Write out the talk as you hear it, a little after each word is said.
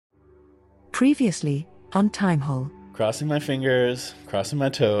Previously on Timehole. Crossing my fingers, crossing my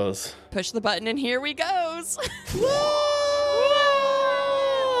toes. Push the button and here we goes.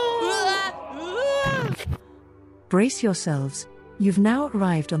 Brace yourselves. You've now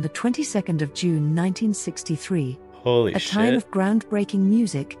arrived on the 22nd of June 1963. Holy shit. A shit. time of groundbreaking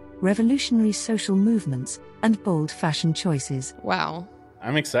music, revolutionary social movements, and bold fashion choices. Wow.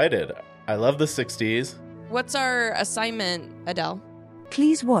 I'm excited. I love the 60s. What's our assignment, Adele?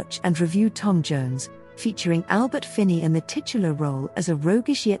 Please watch and review Tom Jones, featuring Albert Finney in the titular role as a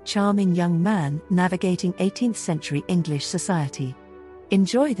roguish yet charming young man navigating 18th century English society.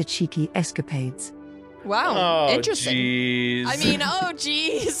 Enjoy the cheeky escapades. Wow, Oh, interesting. Geez.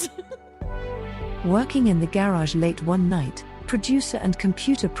 Geez. Working in the garage late one night, producer and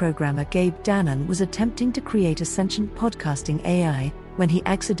computer programmer Gabe Dannon was attempting to create a sentient podcasting AI when he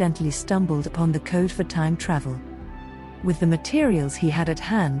accidentally stumbled upon the code for time travel. With the materials he had at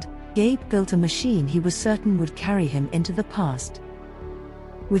hand, Gabe built a machine he was certain would carry him into the past.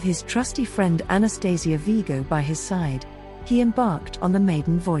 With his trusty friend Anastasia Vigo by his side, he embarked on the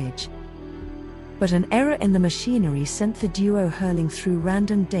maiden voyage. But an error in the machinery sent the duo hurling through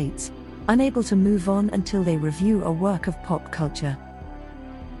random dates, unable to move on until they review a work of pop culture.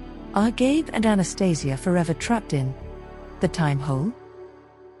 Are Gabe and Anastasia forever trapped in the time hole?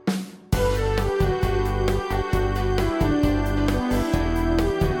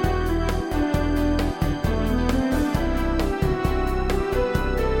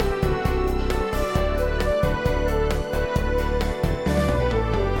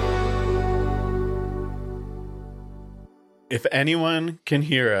 If anyone can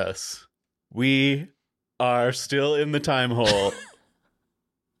hear us, we are still in the time hole.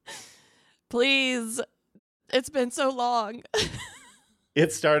 Please. It's been so long.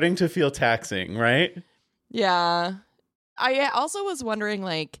 It's starting to feel taxing, right? Yeah. I also was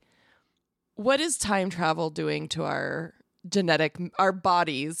wondering, what is time travel doing to our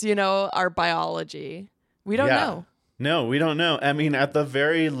bodies, our biology? We don't know. No, we don't know. I mean, at the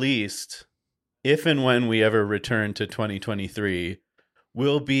very least, if and when we ever return to 2023,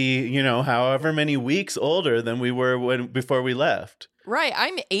 we'll be, however many weeks older than we were before we left. Right.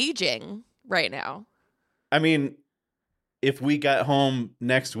 I'm aging right now. I mean, if we got home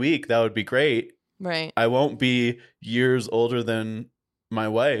next week, that would be great. Right. I won't be years older than my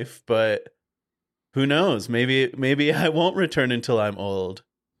wife, but who knows? Maybe I won't return until I'm old.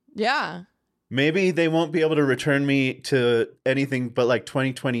 Yeah. Maybe they won't be able to return me to anything but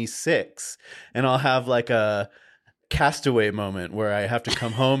 2026, and I'll have a Castaway moment where I have to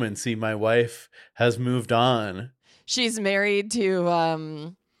come home and see my wife has moved on. She's married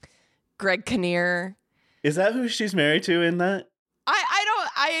to Greg Kinnear. Is that who she's married to in that?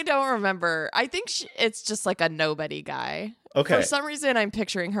 I don't remember. I think it's just a nobody guy. Okay. For some reason, I'm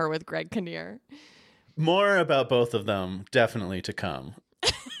picturing her with Greg Kinnear. More about both of them definitely to come.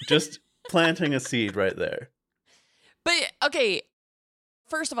 Just planting a seed right there. But, okay,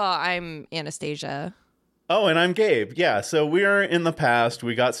 first of all, I'm Anastasia. Oh, and I'm Gabe. Yeah, so we're in the past.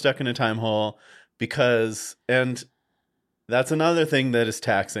 We got stuck in a time hole because, and that's another thing that is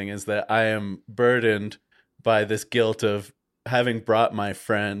taxing, is that I am burdened by this guilt of having brought my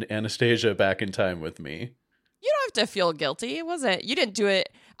friend Anastasia back in time with me. You don't have to feel guilty. You didn't do it.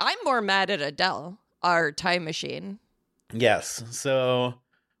 I'm more mad at Adele, our time machine. Yes, so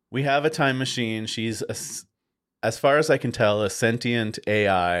we have a time machine. She's, as far as I can tell, a sentient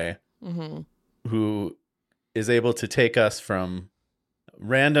AI who is able to take us from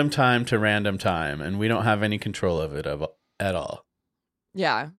random time to random time, and we don't have any control of it at all.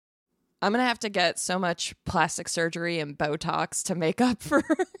 Yeah. I'm going to have to get so much plastic surgery and Botox to make up for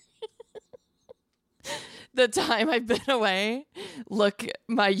the time I've been away. Look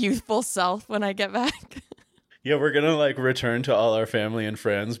my youthful self when I get back. Yeah, we're going to return to all our family and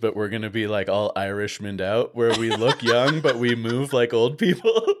friends, but we're going to be all Irishmaned out, where we look young, but we move like old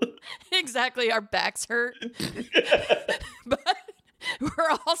people. Exactly. Our backs hurt. But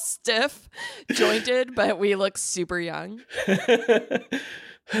we're all stiff, jointed, but we look super young.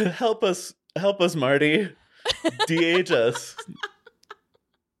 Help us, Marty. De-age us.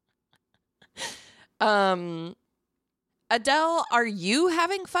 Adele, are you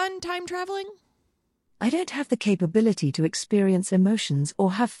having fun time traveling? I don't have the capability to experience emotions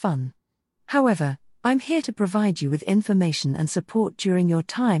or have fun. However, I'm here to provide you with information and support during your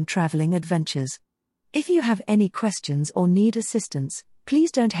time traveling adventures. If you have any questions or need assistance,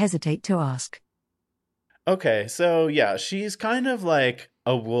 please don't hesitate to ask. Okay, so yeah, she's kind of like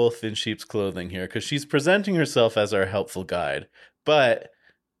a wolf in sheep's clothing here, because she's presenting herself as our helpful guide. But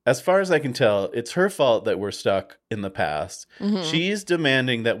as far as I can tell, it's her fault that we're stuck in the past. Mhm. She's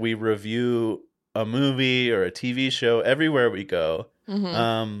demanding that we review a movie or a TV show everywhere we go.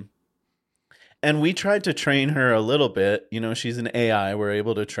 Mhm. And we tried to train her a little bit. You know, she's an AI. We're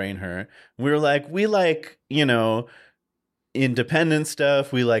able to train her. We were like, we like, you know, independent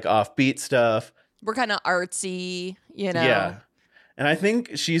stuff. We like offbeat stuff. We're kind of artsy, you know. Yeah. And I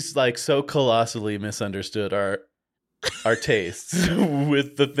think she's like so colossally misunderstood our tastes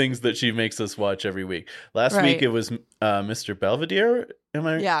with the things that she makes us watch every week. Last Right. week it was Mr. Belvedere. Am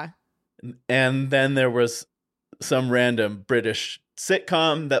I? Yeah. And then there was some random British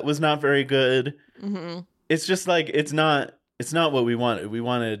sitcom that was not very good. Mhm. It's just like it's not what we wanted. We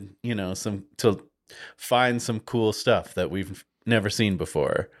wanted, you know, to find some cool stuff that we've never seen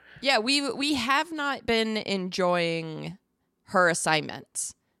before. Yeah, we have not been enjoying her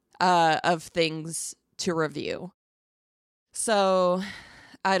assignments of things to review. So,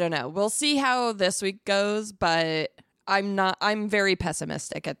 I don't know. We'll see how this week goes, but I'm very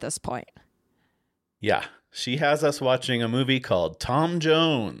pessimistic at this point. Yeah. She has us watching a movie called Tom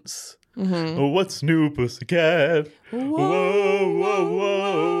Jones. Mhm. Oh, what's new, pussycat? Whoa, whoa,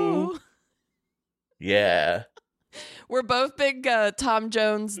 whoa. Yeah. We're both big Tom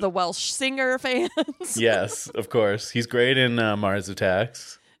Jones, the Welsh singer fans. Yes, of course. He's great in Mars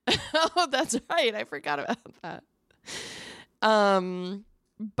Attacks. Oh, that's right. I forgot about that.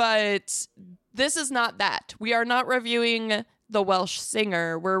 But this is not that. We are not reviewing the Welsh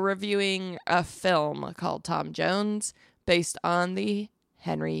singer. We're reviewing a film called Tom Jones based on the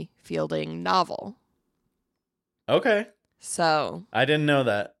Henry Fielding novel. Okay. So, I didn't know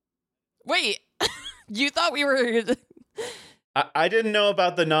that. wait. You thought we were I didn't know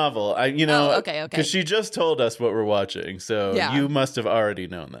about the novel. okay. Because she just told us what we're watching. So Yeah. you must have already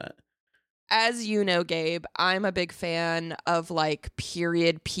known that. As you know, Gabe, I'm a big fan of like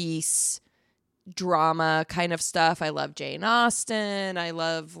period piece drama kind of stuff. I love Jane Austen. I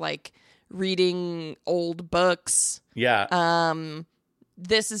love like reading old books. Yeah.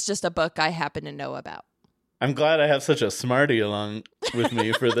 This is just a book I happen to know about. I'm glad I have such a smarty along with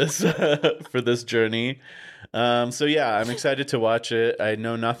me for this for this journey. So yeah, I'm excited to watch it. I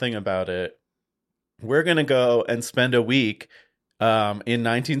know nothing about it. We're gonna go and spend a week in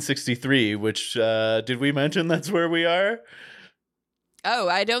 1963, which did we mention that's where we are? Oh,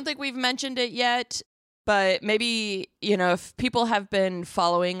 I don't think we've mentioned it yet, but maybe, you know, if people have been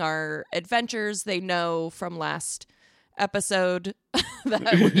following our adventures, they know from last episode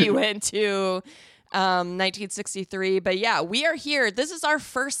that we went to 1963. But yeah, we are here. This is our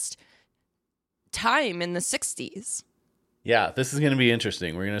first time in the 60s. Yeah, this is going to be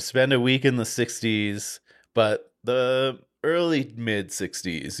interesting. We're going to spend a week in the 60s, but the early mid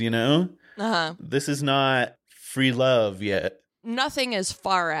 60s, you know? Uh-huh. This is not free love yet. Nothing is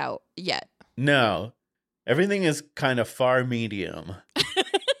far out yet. No. Everything is kind of far medium.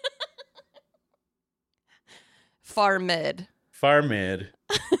 Far mid. Far mid.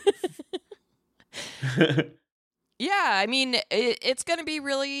 Yeah, I mean, it's going to be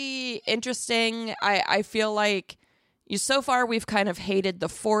really interesting. I feel like so far we've kind of hated the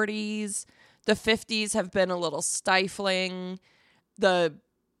 40s. The 50s have been a little stifling. The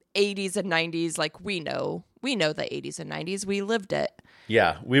 80s and 90s, like we know the 80s and 90s. We lived it.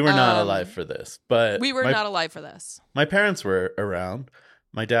 Yeah, we were not alive for this, but We were not alive for this. My parents were around.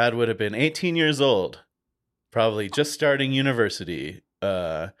 My dad would have been 18 years old, probably just starting university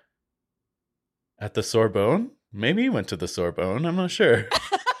at the Sorbonne. Maybe he went to the Sorbonne. I'm not sure.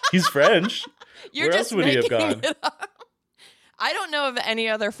 He's French. Where else would he have gone? I don't know of any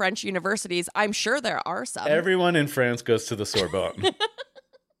other French universities. I'm sure there are some. Everyone in France goes to the Sorbonne.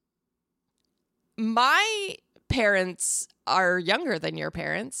 My parents are younger than your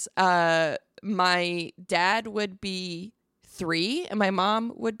parents. My dad would be 3 and my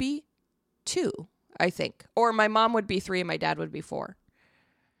mom would be 2, I think. Or my mom would be 3 and my dad would be 4.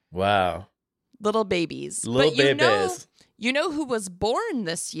 Wow. Little babies. Little but babies. You know who was born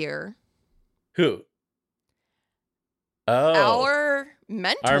this year? Who? Oh. Our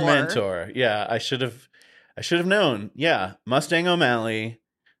mentor. Our mentor. Yeah, I should have known. Yeah, Mustang O'Malley,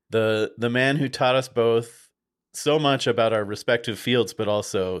 the man who taught us both so much about our respective fields, but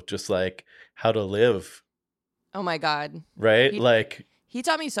also just like how to live. Oh my God. Right? He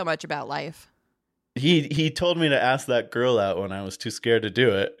taught me so much about life. He told me to ask that girl out when I was too scared to do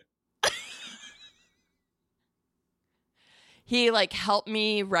it. He helped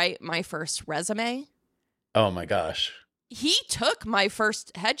me write my first resume. Oh my gosh. He took my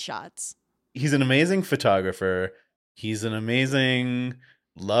first headshots. He's an amazing photographer. He's an amazing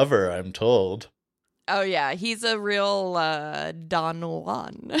lover, I'm told. Oh, yeah. He's a real Don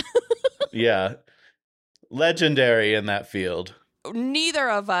Juan. Yeah. Legendary in that field. Neither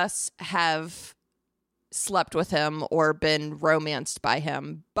of us have slept with him or been romanced by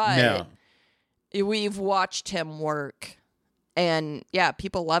him, but No. we've watched him work. And yeah,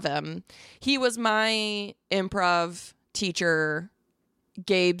 people love him. He was my improv teacher,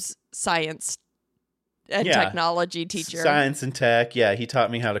 Gabe's science and technology teacher. Science and tech. Yeah, he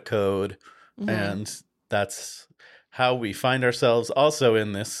taught me how to code. And that's how we find ourselves also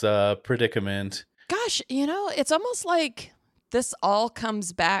in this predicament. Gosh, it's almost like this all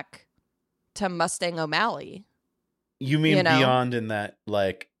comes back to Mustang O'Malley. You mean beyond in that,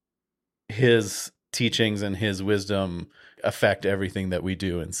 like, his teachings and his wisdom affect everything that we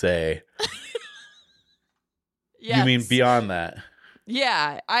do and say? Yes. You mean beyond that?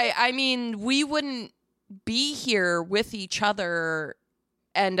 Yeah. I mean, we wouldn't be here with each other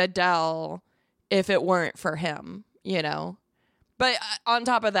and Adele if it weren't for him, But on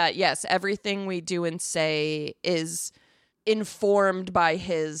top of that, yes, everything we do and say is informed by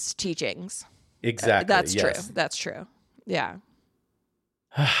his teachings. Exactly. That's true. That's true. Yeah.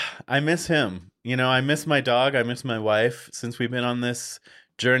 I miss him. I miss my dog. I miss my wife since we've been on this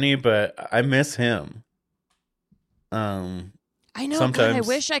journey, but I miss him. I know. Sometimes, God, I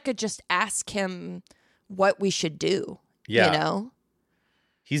wish I could just ask him what we should do. Yeah.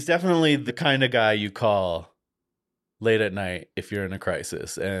 He's definitely the kind of guy you call late at night if you're in a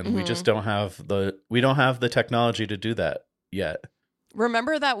crisis, and we just don't have the technology to do that yet.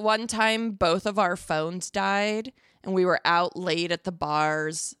 Remember that one time both of our phones died and we were out late at the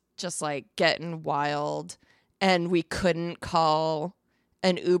bars just like getting wild and we couldn't call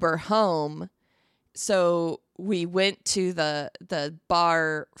an Uber home, so we went to the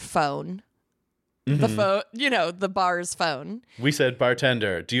bar phone. The phone, the bar's phone. We said,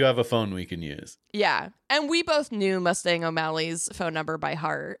 "Bartender, do you have a phone we can use?" Yeah. And we both knew Mustang O'Malley's phone number by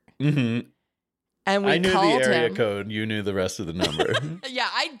heart. Mm-hmm. And we I knew called the area him. code. You knew the rest of the number. Yeah,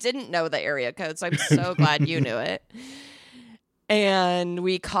 I didn't know the area code, so I'm so glad you knew it. And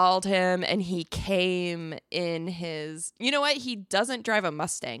we called him, and he came in his... You know what? He doesn't drive a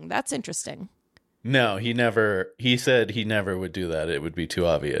Mustang. That's interesting. No, he said he never would do that. It would be too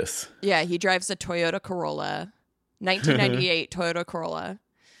obvious. Yeah, he drives a Toyota Corolla, 1998 Toyota Corolla.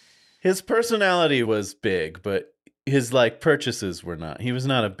 His personality was big, but his purchases were not. He was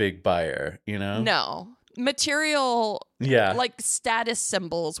not a big buyer, No. Material, status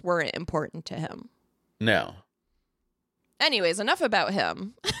symbols weren't important to him. No. Anyways, enough about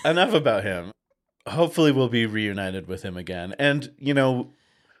him. Enough about him. Hopefully we'll be reunited with him again. And,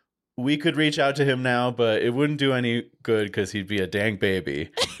 we could reach out to him now, but it wouldn't do any good because he'd be a dang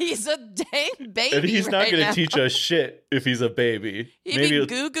baby. He's a dang baby. And he's not going to teach us shit if he's a baby. He'd be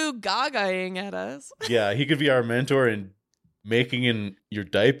goo-goo gagaing at us. Yeah, he could be our mentor in making in your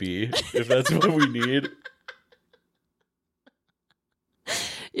diaper if that's what we need.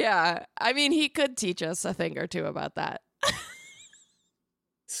 Yeah, I mean, he could teach us a thing or two about that.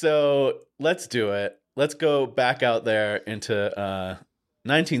 So let's do it. Let's go back out there into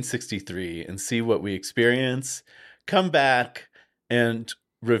 1963 and see what we experience. Come back and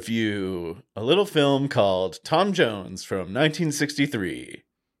review a little film called Tom Jones from 1963.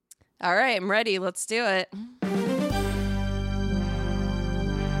 All right, I'm ready. Let's do it.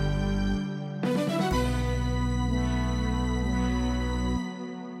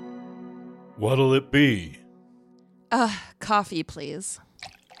 What'll it be? Coffee, please.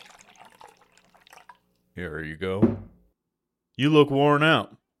 Here you go. You look worn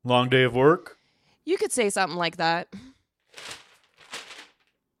out. Long day of work? You could say something like that.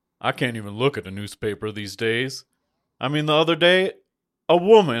 I can't even look at a newspaper these days. I mean, the other day, a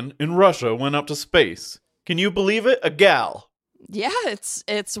woman in Russia went up to space. Can you believe it? A gal. Yeah,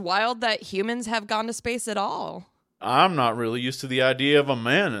 it's wild that humans have gone to space at all. I'm not really used to the idea of a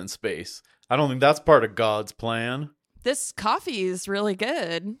man in space. I don't think that's part of God's plan. This coffee is really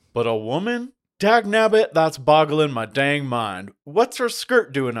good. But a woman? Dagnabbit, that's boggling my dang mind. What's her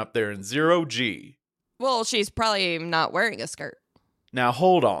skirt doing up there in 0G? Well, she's probably not wearing a skirt. Now,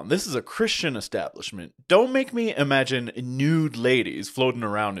 hold on. This is a Christian establishment. Don't make me imagine nude ladies floating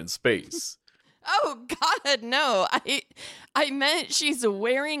around in space. Oh, God, no. I meant she's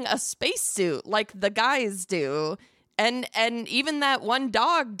wearing a spacesuit like the guys do. And even that one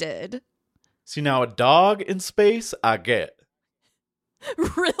dog did. See, now a dog in space, I get.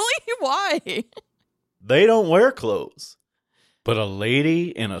 Really? Why? They don't wear clothes. But a lady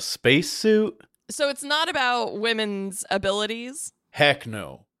in a spacesuit? So it's not about women's abilities? Heck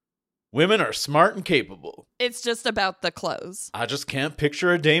no. Women are smart and capable. It's just about the clothes. I just can't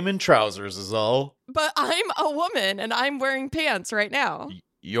picture a dame in trousers is all. But I'm a woman and I'm wearing pants right now.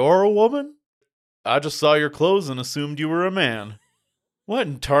 You're a woman? I just saw your clothes and assumed you were a man. What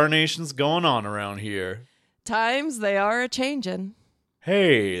in tarnation's going on around here? Times they are a-changin'.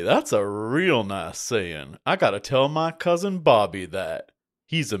 Hey, that's a real nice saying. I gotta tell my cousin Bobby that.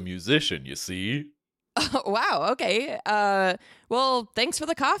 He's a musician, you see. Wow, okay. Well, thanks for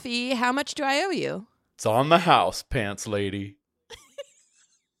the coffee. How much do I owe you? It's on the house, pants lady.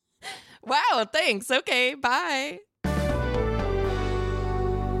 Wow, thanks. Okay, bye.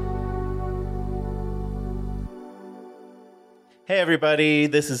 Hey everybody,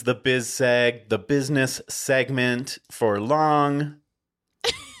 this is the BizSeg, the business segment for long.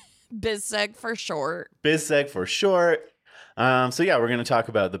 BizSeg for short. BizSeg for short. So yeah, we're going to talk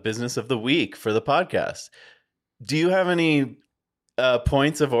about the business of the week for the podcast. Do you have any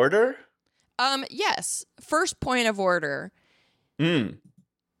points of order? Yes. First point of order.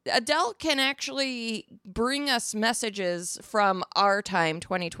 Adele can actually bring us messages from our time,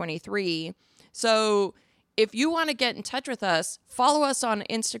 2023. So if you want to get in touch with us, follow us on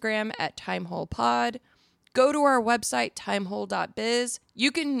Instagram at TimeHolePod. Go to our website, timehole.biz.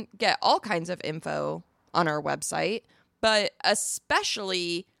 You can get all kinds of info on our website, but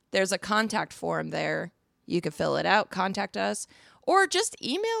especially there's a contact form there. You can fill it out, contact us, or just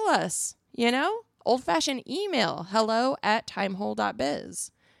email us, old-fashioned email,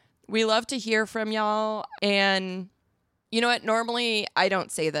 hello@timehole.biz. We love to hear from y'all, and you know what? Normally, I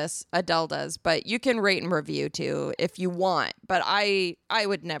don't say this. Adele does, but you can rate and review too if you want. But I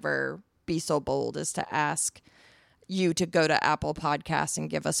would never be so bold as to ask you to go to Apple Podcasts and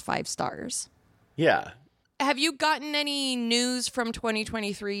give us 5 stars. Yeah. Have you gotten any news from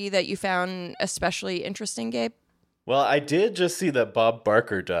 2023 that you found especially interesting, Gabe? Well, I did just see that Bob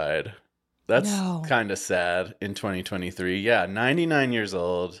Barker died. That's No. kind of sad in 2023. Yeah, 99 years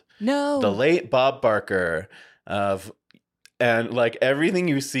old. No. The late Bob Barker and like everything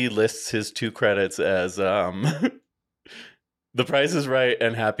you see lists his 2 credits as The Price is Right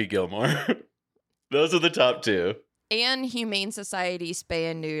and Happy Gilmore. Those are the top 2. And Humane Society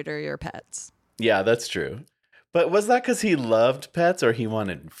spay and neuter your pets. Yeah, that's true. But was that because he loved pets or he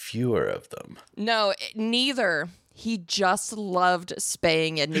wanted fewer of them? No, neither. He just loved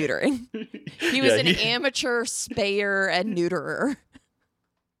spaying and neutering. He was an amateur spayer and neuterer.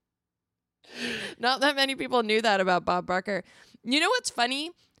 Not that many people knew that about Bob Barker. You know what's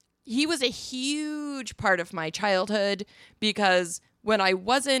funny? He was a huge part of my childhood because when I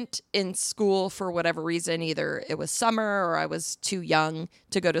wasn't in school for whatever reason, either it was summer or I was too young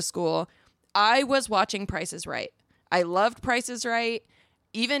to go to school, I was watching Price is Right. I loved Price is Right.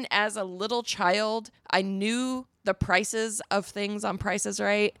 Even as a little child, I knew the prices of things on Price is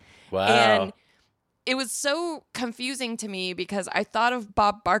Right. Wow. And it was so confusing to me because I thought of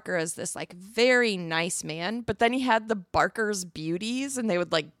Bob Barker as this like very nice man, but then he had the Barker's beauties and they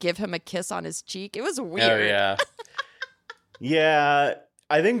would like give him a kiss on his cheek. It was weird. Oh, yeah. Yeah.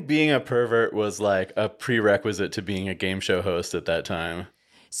 I think being a pervert was like a prerequisite to being a game show host at that time.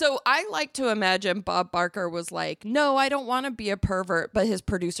 So I like to imagine Bob Barker was like, no, I don't want to be a pervert. But his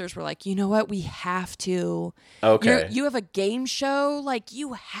producers were like, you know what? We have to. Okay. You have a game show. Like,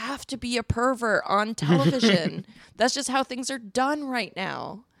 you have to be a pervert on television. That's just how things are done right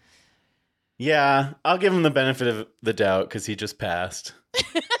now. Yeah, I'll give him the benefit of the doubt because he just passed.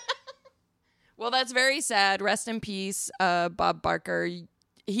 Well, that's very sad. Rest in peace, Bob Barker.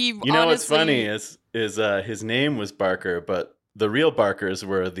 What's funny is his name was Barker, but the real Barkers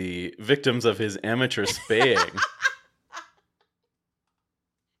were the victims of his amateur spaying.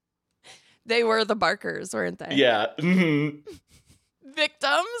 They were the Barkers, weren't they? Yeah.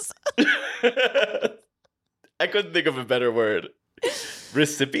 Victims? I couldn't think of a better word.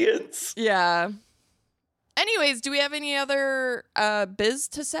 Recipients? Yeah. Anyways, do we have any other biz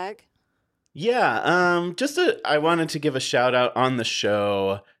to seg? Yeah. I wanted to give a shout out on the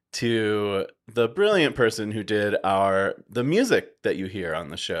show to the brilliant person who did the music that you hear on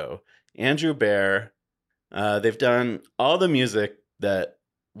the show, Andrew Bear. They've done all the music that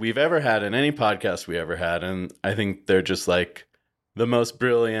we've ever had in any podcast we ever had, and I think they're just like the most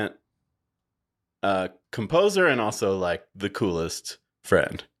brilliant composer and also like the coolest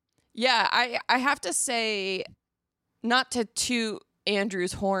friend. Yeah, I have to say, not to toot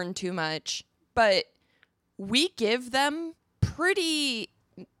Andrew's horn too much, but we give them pretty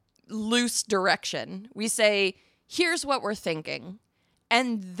loose direction. We say, here's what we're thinking.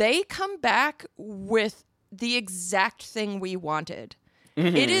 And they come back with the exact thing we wanted.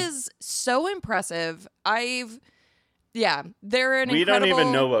 Mm-hmm. It is so impressive. I've Yeah, they're we don't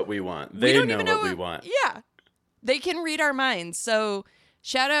even know what we want. They know what we want. Yeah, they can read our minds. So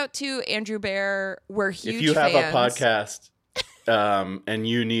shout out to Andrew Bear. We're huge fans. If you have a podcast and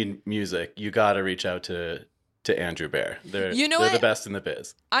you need music, you got to reach out to Andrew Bear. They're the best in the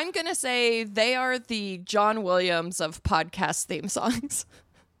biz. I'm going to say they are the John Williams of podcast theme songs.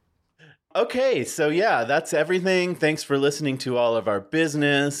 Okay, so yeah, that's everything. Thanks for listening to all of our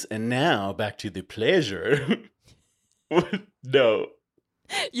business. And now back to the pleasure. No.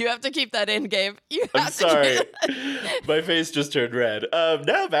 You have to keep that in, Gabe. I'm sorry. My face just turned red.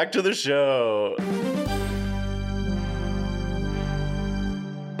 Now back to the show.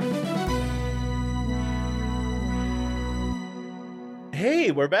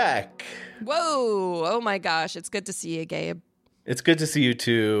 Hey, we're back. Whoa. Oh my gosh. It's good to see you, Gabe. It's good to see you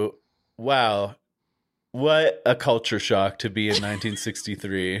too. Wow. What a culture shock to be in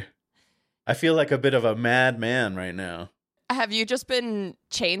 1963. I feel like a bit of a madman right now. Have you just been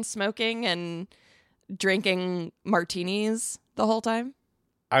chain smoking and drinking martinis the whole time?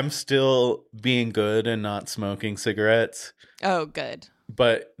 I'm still being good and not smoking cigarettes. Oh, good.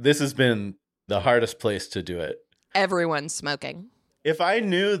 But this has been the hardest place to do it. Everyone's smoking. If I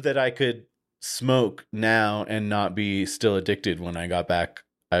knew that I could smoke now and not be still addicted when I got back,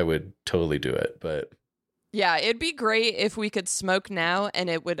 I would totally do it. But yeah, it'd be great if we could smoke now and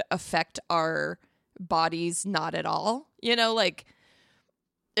it would affect our bodies not at all. You know, like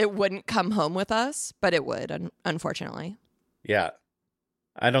it wouldn't come home with us, but it would, unfortunately. Yeah.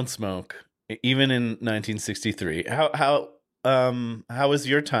 I don't smoke, even in 1963. How was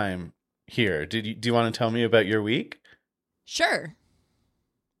your time here? Do you want to tell me about your week? Sure.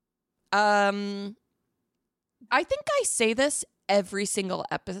 I think I say this every single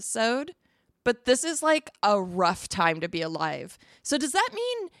episode, but this is like a rough time to be alive. So does that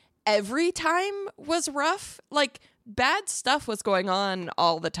mean every time was rough? Like bad stuff was going on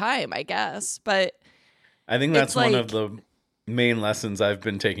all the time, I guess. But I think that's one of the main lessons I've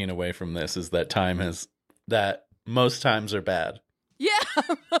been taking away from this is that most times are bad. Yeah,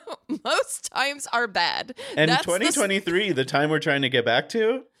 most times are bad. And that's 2023, the time we're trying to get back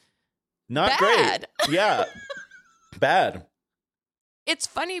to, not bad. Great. Yeah, bad. It's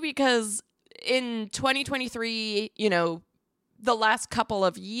funny because in 2023, you know, the last couple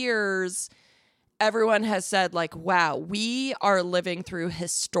of years, everyone has said like, wow, we are living through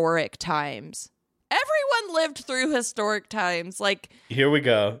historic times. Everyone lived through historic times. Like, here we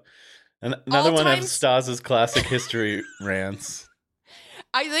go. Another one of Stas's classic history rants.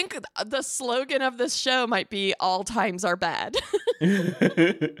 I think the slogan of this show might be all times are bad.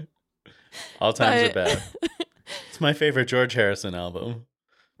 All times are bad. It's my favorite George Harrison album.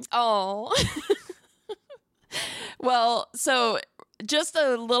 Oh. Well, so just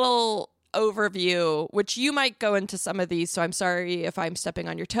a little overview, which you might go into some of these, so I'm sorry if I'm stepping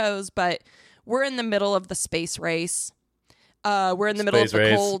on your toes, but we're in the middle of the space race. We're in the middle of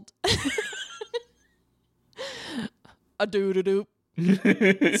the cold. A doo-doo-doo.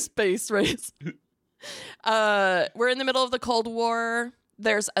 Space race. We're in the middle of the Cold War.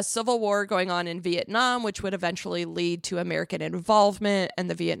 There's a civil war going on in Vietnam, which would eventually lead to American involvement in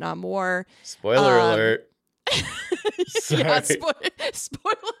the Vietnam War. Spoiler alert. Yeah,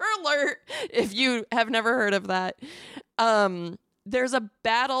 spoiler alert if you have never heard of that. There's a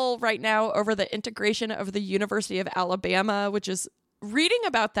battle right now over the integration of the University of Alabama, which is, reading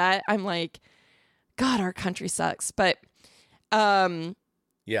about that, I'm like, God, our country sucks. But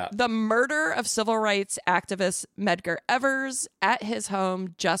yeah, the murder of civil rights activist Medgar Evers at his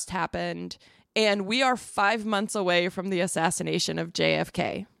home just happened, and we are 5 months away from the assassination of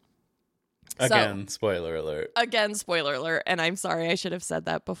JFK. Again, spoiler alert. Again, spoiler alert, and I'm sorry, I should have said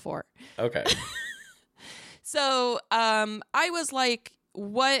that before. Okay. So I was like,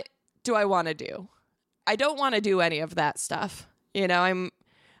 what do I want to do? I don't want to do any of that stuff. You know,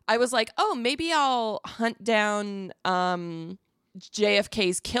 I was like, oh, maybe I'll hunt down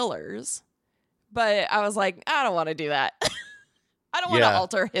JFK's killers. But I was like, I don't want to do that. I don't want to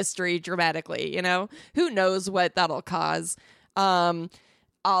alter history dramatically, you know? Who knows what that'll cause? A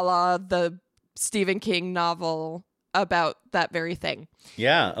la the Stephen King novel about that very thing.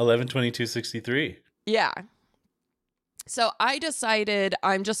 Yeah, 11/22/63. Yeah. So I decided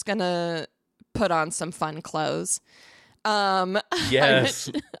I'm just going to put on some fun clothes. Yes.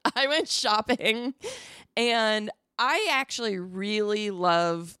 I went shopping, and I actually really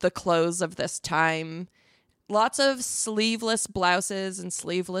love the clothes of this time. Lots of sleeveless blouses and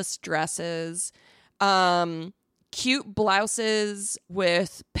sleeveless dresses. Cute blouses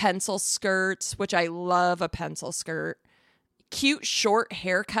with pencil skirts, which I love a pencil skirt. Cute short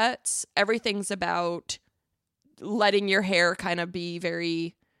haircuts. Everything's about letting your hair kind of be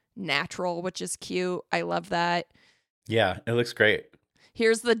very natural, which is cute. I love that. Yeah, it looks great.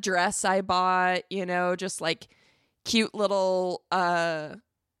 Here's the dress I bought, just like cute little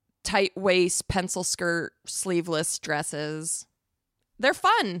tight waist, pencil skirt, sleeveless dresses. They're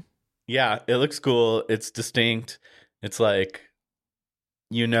fun. Yeah, it looks cool. It's distinct. It's like,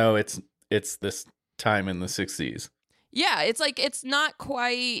 it's this time in the 60s. Yeah, it's like it's not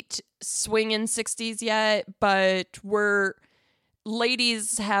quite swinging 60s yet, but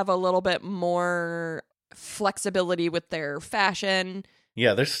ladies have a little bit more flexibility with their fashion.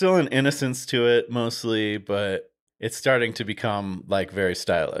 Yeah, there's still an innocence to it mostly, but it's starting to become like very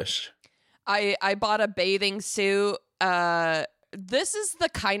stylish. I bought a bathing suit. This is the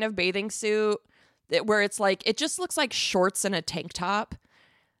kind of bathing suit where it's like it just looks like shorts and a tank top.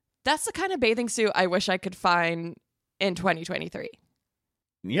 That's the kind of bathing suit I wish I could find in 2023.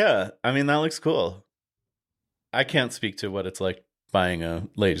 Yeah, I mean, that looks cool. I can't speak to what it's like buying a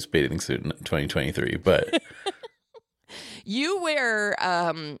ladies' bathing suit in 2023, but you wear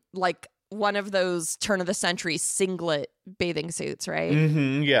like one of those turn of the century singlet bathing suits, right?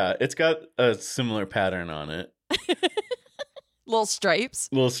 Mm-hmm, yeah, it's got a similar pattern on it. Little stripes.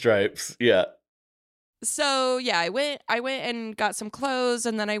 Yeah. So yeah, I went and got some clothes,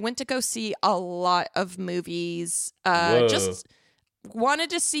 and then I went to go see a lot of movies. Just wanted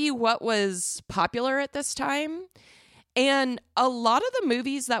to see what was popular at this time. And a lot of the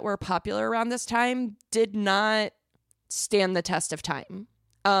movies that were popular around this time did not stand the test of time.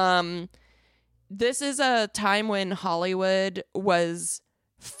 This is a time when Hollywood was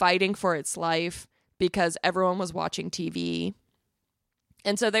fighting for its life because everyone was watching TV.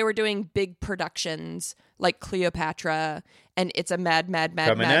 And so they were doing big productions like Cleopatra and It's a Mad, Mad, Mad,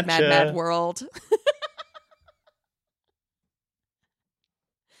 Coming Mad, at Mad, ya. Mad World.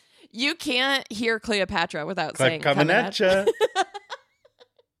 You can't hear Cleopatra without saying Coming at ya.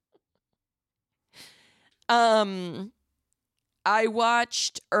 I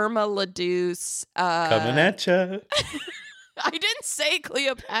watched Irma la Douce. Coming at ya. I didn't say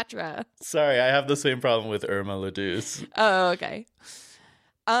Cleopatra. Sorry, I have the same problem with Irma la Douce. Oh, okay.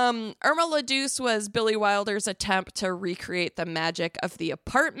 Irma la Douce was Billy Wilder's attempt to recreate the magic of The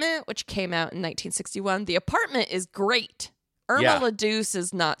Apartment, which came out in 1961. The Apartment is great. Irma la Douce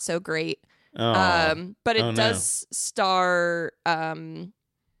is not so great. But it does star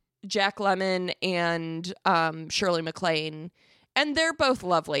Jack Lemmon and Shirley MacLaine, and they're both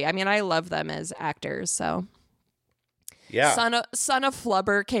lovely. I mean, I love them as actors. So, yeah, Son of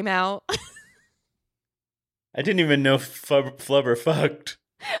Flubber came out. I didn't even know Flubber fucked.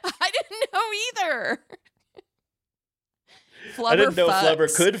 I didn't know either. I didn't know fucks.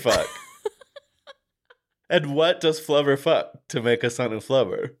 Flubber could fuck. And what does Flubber fuck to make a son of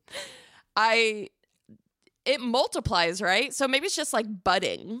Flubber? It multiplies, right? So maybe it's just like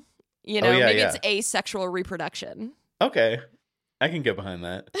budding. Maybe it's asexual reproduction. Okay. I can get behind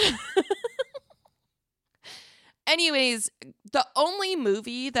that. Anyways, the only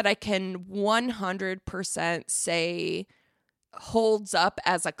movie that I can 100% say holds up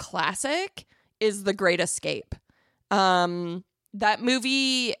as a classic is The Great Escape. That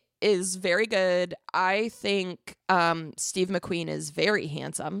movie is very good. I think Steve McQueen is very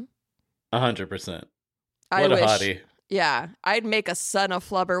handsome. 100%. I What a wish, hottie. Yeah, I'd make a son of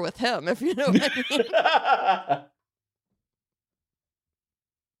Flubber with him, if you know what I mean.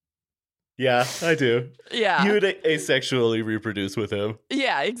 Yeah, I do. Yeah. You would asexually reproduce with him.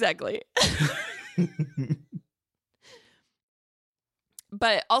 Yeah, exactly.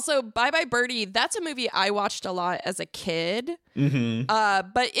 But also, Bye Bye Birdie, that's a movie I watched a lot as a kid. Mm-hmm.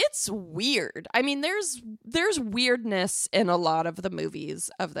 But it's weird. I mean, there's weirdness in a lot of the movies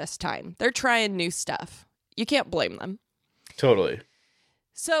of this time. They're trying new stuff. You can't blame them. Totally.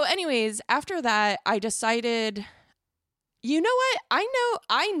 So anyways, after that, I decided, you know what?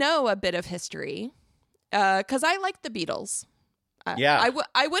 I know a bit of history because I like the Beatles. Yeah.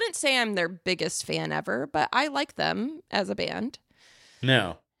 I wouldn't say I'm their biggest fan ever, but I like them as a band.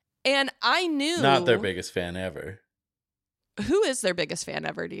 No. And I knew... Not their biggest fan ever. Who is their biggest fan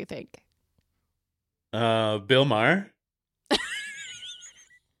ever, do you think? Bill Maher?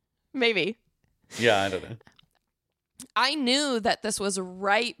 Maybe. Yeah, I don't know. I knew that this was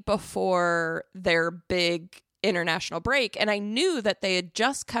right before their big international break, and I knew that they had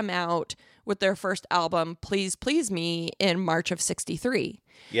just come out with their first album, Please Please Me, in March of 63.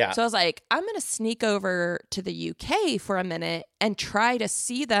 Yeah. So I was like, I'm going to sneak over to the UK for a minute and try to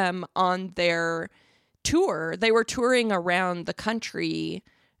see them on their tour. They were touring around the country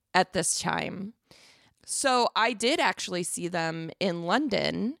at this time. So I did actually see them in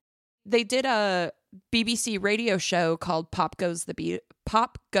London. They did a BBC radio show called Pop Go the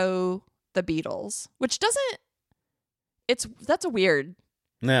Beatles, which that's a weird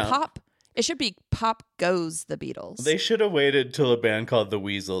No. pop. It should be Pop Goes the Beatles. They should have waited till a band called the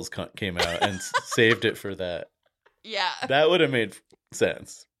Weasels came out and saved it for that. Yeah. That would have made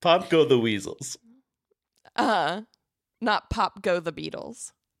sense. Pop Go the Weasels. Not Pop Go the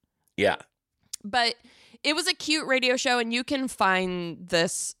Beatles. Yeah. But it was a cute radio show, and you can find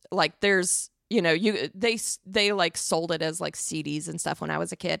this, like, there's, they like sold it as like CDs and stuff when I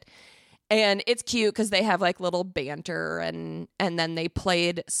was a kid. And it's cute because they have like little banter and then they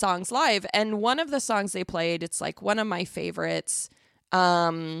played songs live. And one of the songs they played, it's like one of my favorites,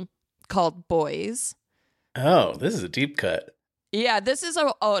 called Boys. Oh, this is a deep cut. Yeah, this is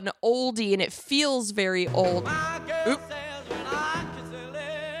an oldie and it feels very old. Oop.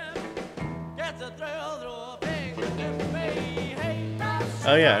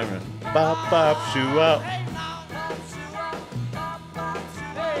 Oh, yeah. I remember. Bop, bop, shoo up.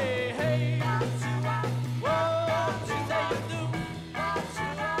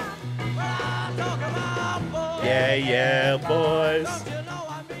 Yeah, yeah, boys.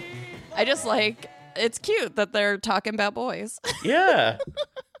 I just like, it's cute that they're talking about boys. Yeah.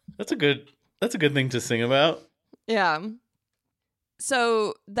 That's a good thing to sing about. Yeah.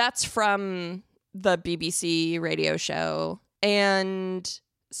 So that's from the BBC radio show. And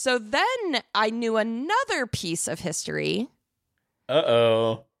so then I knew another piece of history.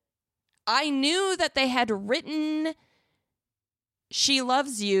 Uh-oh. I knew that they had written She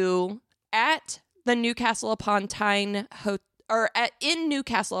Loves You at the Newcastle upon Tyne in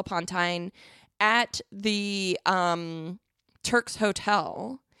Newcastle upon Tyne at the Turks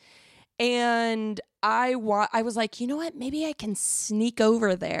Hotel. And I was like, you know what? Maybe I can sneak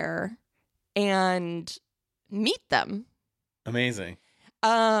over there and meet them. Amazing.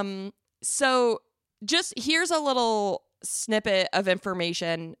 So just here's a little snippet of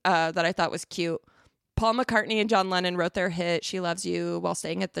information that I thought was cute. Paul McCartney and John Lennon wrote their hit She Loves You while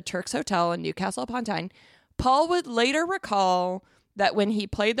staying at the Turks Hotel in Newcastle upon Tyne. Paul would later recall that when he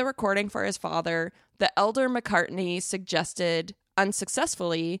played the recording for his father, the elder McCartney suggested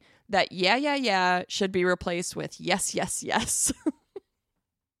unsuccessfully that yeah, yeah, yeah should be replaced with yes, yes, yes.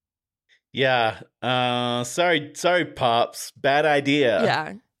 Yeah. Sorry, Pops. Bad idea.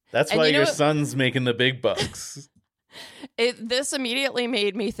 Yeah. That's why your son's making the big bucks. This immediately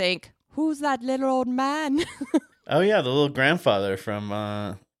made me think, who's that little old man? Oh, yeah, the little grandfather from...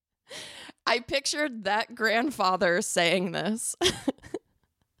 I pictured that grandfather saying this.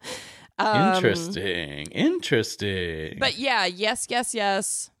 Interesting. But yeah, yes, yes,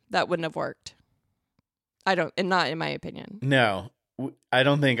 yes, that wouldn't have worked. Not in my opinion. No, I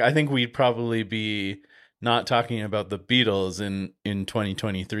don't think. I think we'd probably be not talking about the Beatles in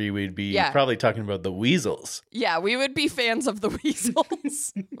 2023. We'd be probably talking about the Weasels. Yeah, we would be fans of the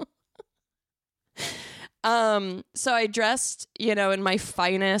Weasels. So I dressed, in my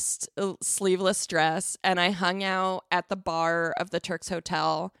finest sleeveless dress, and I hung out at the bar of the Turks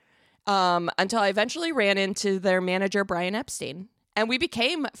Hotel until I eventually ran into their manager, Brian Epstein, and we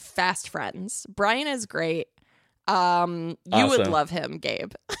became fast friends. Brian is great. You would love him,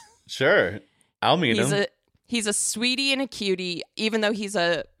 Gabe. Sure. I'll meet him. He's a sweetie and a cutie, even though he's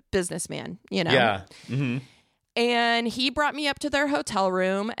a businessman, Yeah. Mm-hmm. And he brought me up to their hotel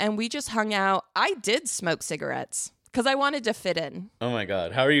room and we just hung out. I did smoke cigarettes because I wanted to fit in. Oh my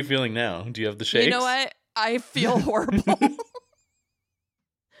God. How are you feeling now? Do you have the shakes? You know what? I feel horrible.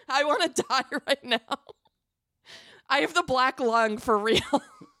 I want to die right now. I have the black lung for real.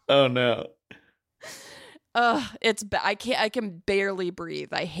 Oh no. I can barely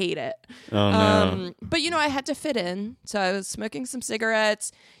breathe. I hate it. Oh no. But I had to fit in. So I was smoking some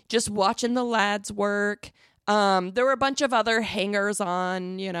cigarettes, just watching the lads work. There were a bunch of other hangers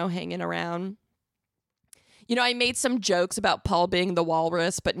on, hanging around. I made some jokes about Paul being the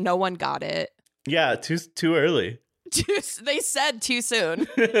walrus, but no one got it. Yeah, too early. They said too soon.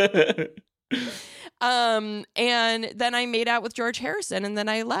 And then I made out with George Harrison and then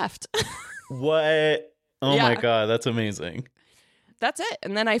I left. What? Oh my God, that's amazing. That's it.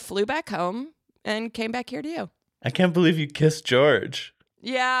 And then I flew back home and came back here to you. I can't believe you kissed George.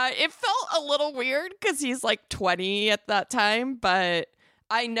 Yeah, it felt a little weird because he's like 20 at that time, but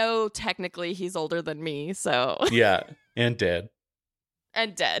I know technically he's older than me, so. Yeah, and dead.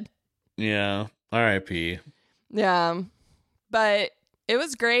 And dead. Yeah, R.I.P. Yeah, but it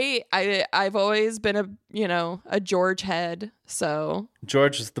was great. I've always been a George head, so.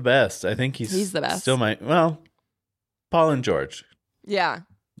 George is the best. I think he's the best. Still Paul and George. Yeah.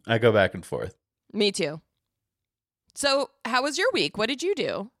 I go back and forth. Me too. So, how was your week? What did you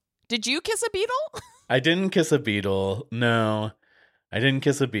do? Did you kiss a beetle? I didn't kiss a beetle. No, I didn't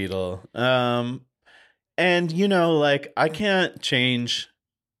kiss a beetle. And like I can't change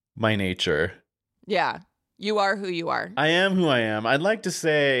my nature. Yeah. You are who you are. I am who I am. I'd like to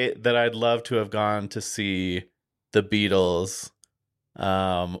say that I'd love to have gone to see the Beatles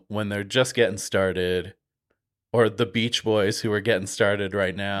when they're just getting started, or the Beach Boys who are getting started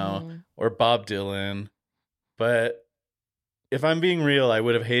right now, or Bob Dylan. But if I'm being real, I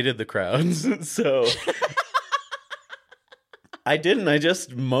would have hated the crowds. So I didn't. I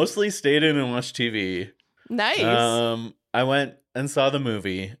just mostly stayed in and watched TV. Nice. I went and saw the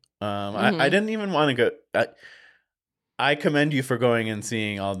movie. I didn't even want to go. I commend you for going and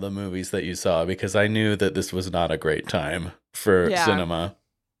seeing all the movies that you saw, because I knew that this was not a great time for cinema.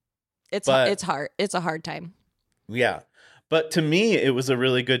 It's hard. It's a hard time. Yeah. But to me, it was a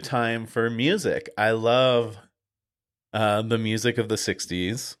really good time for music. I love the music of the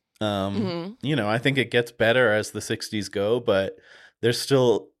 60s. I think it gets better as the 60s go, but there's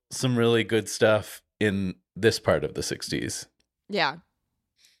still some really good stuff in this part of the 60s. Yeah.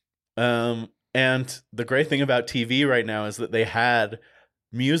 And the great thing about TV right now is that they had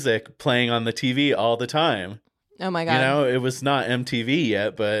music playing on the TV all the time. Oh my God. It was not MTV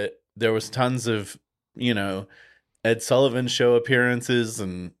yet, but there was tons of, Ed Sullivan show appearances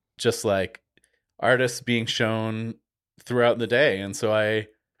and just like artists being shown throughout the day. And so I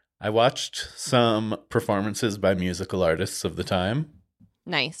watched some performances by musical artists of the time.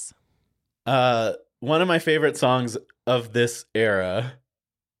 Nice. One of my favorite songs of this era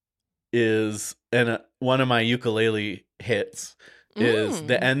is, and one of my ukulele hits is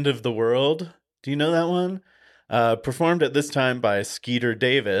The End of the World. Do you know that one? Performed at this time by Skeeter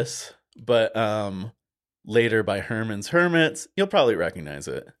Davis, but later by Herman's Hermits. You'll probably recognize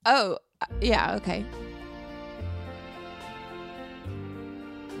it. Oh, yeah, okay.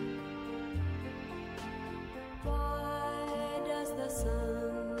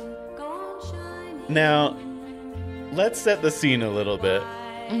 Now, let's set the scene a little bit.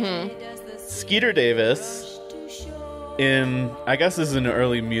 Skeeter Davis, I guess this is an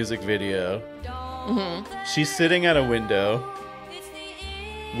early music video. She's sitting at a window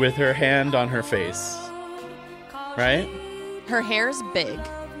with her hand on her face, right? Her hair's big.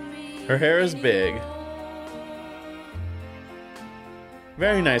 Her hair is big.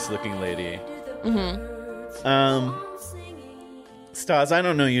 Very nice looking lady. Stas, I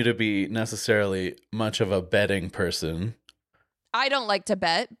don't know you to be necessarily much of a betting person. I don't like to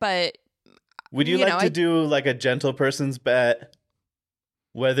bet, but would you like to do like a gentle person's bet?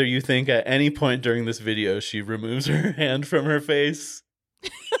 Whether you think at any point during this video she removes her hand from her face?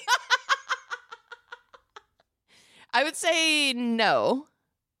 I would say no.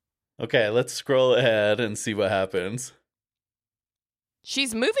 Okay, let's scroll ahead and see what happens.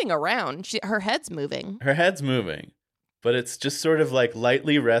 She's moving around. Her head's moving. Her head's moving, but it's just sort of like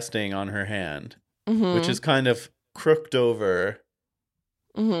lightly resting on her hand, which is kind of crooked over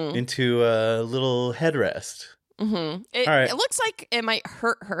into a little headrest. It looks like it might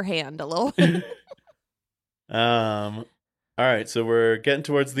hurt her hand a little. All right, so we're getting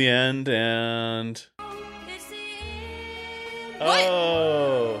towards the end, and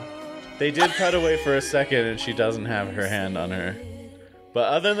oh, they did cut away for a second, and she doesn't have her hand on her.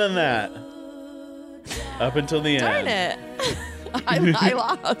 But other than that, up until the end. Darn it. I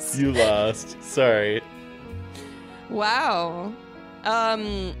lost. You lost. Sorry. Wow.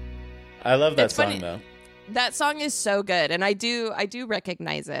 I love that song, though. That song is so good, and I do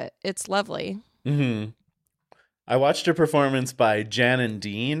recognize it. It's lovely. I watched a performance by Jan and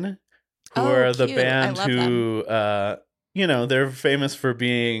Dean, who are the band who, they're famous for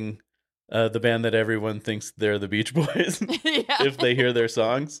being the band that everyone thinks they're the Beach Boys if they hear their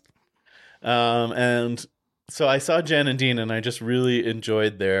songs. And so I saw Jan and Dean, and I just really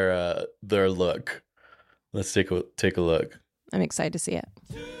enjoyed their look. Let's take a look. I'm excited to see it.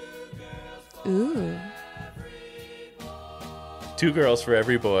 Ooh. Two Girls for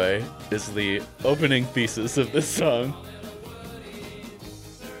Every Boy is the opening thesis of this song.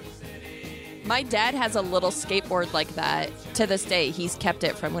 My dad has a little skateboard like that. To this day, he's kept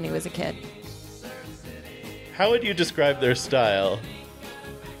it from when he was a kid. How would you describe their style?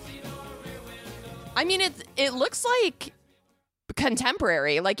 I mean, it looks like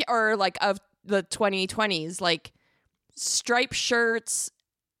contemporary, or of the 2020s, like striped shirts,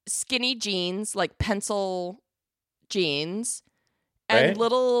 skinny jeans, like pencil jeans, and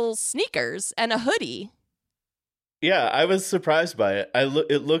little sneakers and a hoodie. Yeah, I was surprised by it.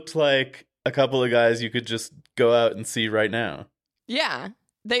 It looked like a couple of guys you could just go out and see right now. Yeah,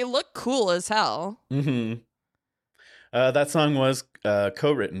 they look cool as hell. That song was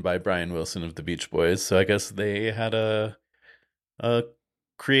co-written by Brian Wilson of the Beach Boys, so I guess they had a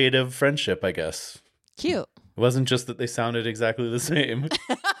creative friendship, I guess. Cute. It wasn't just that they sounded exactly the same.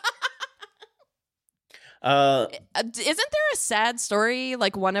 Isn't there a sad story?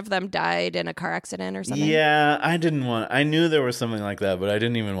 Like one of them died in a car accident or something? Yeah, I knew there was something like that, but I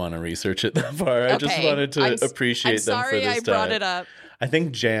didn't even want to research it that far. I just wanted to appreciate them for this time. I'm sorry I brought it up. I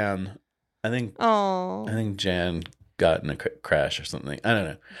think Jan got in a crash or something. I don't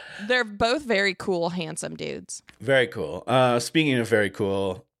know. They're both very cool, handsome dudes. Very cool. Speaking of very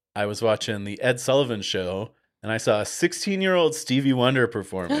cool, I was watching the Ed Sullivan Show, and I saw a 16-year-old Stevie Wonder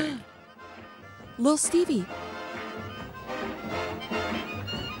performing. Little Stevie.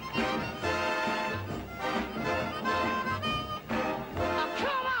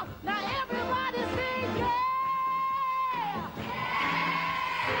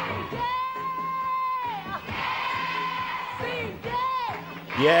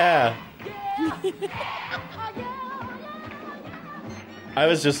 Yeah. I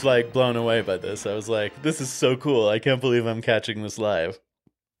was just like blown away by this. I was like, this is so cool. I can't believe I'm catching this live.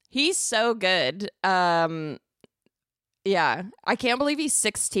 He's so good. Yeah. I can't believe he's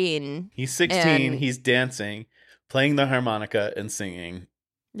 16. He's 16. He's dancing, playing the harmonica and singing.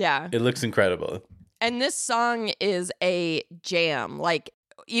 Yeah. It looks incredible. And this song is a jam. Like,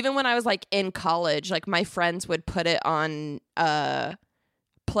 even when I was like in college, like my friends would put it on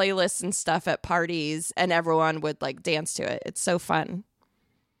playlists and stuff at parties, and everyone would like dance to it. It's so fun.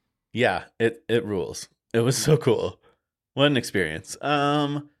 Yeah, it rules. It was so cool. What an experience.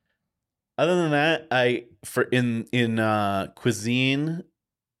 Other than that, in cuisine,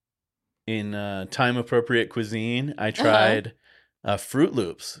 in time appropriate cuisine, I tried Fruit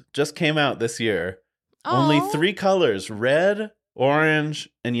Loops. Just came out this year. Aww. Only 3 colors: red, orange,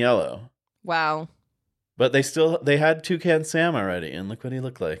 and yellow. Wow. But they had Toucan Sam already, and look what he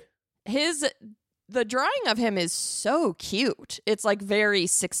looked like. The drawing of him is so cute. It's like very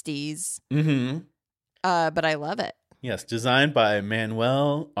 60s. Mm-hmm. But I love it. Yes, designed by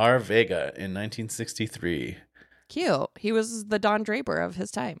Manuel R. Vega in 1963. Cute. He was the Don Draper of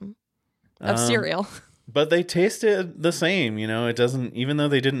his time. Of cereal. But they tasted the same, it doesn't, even though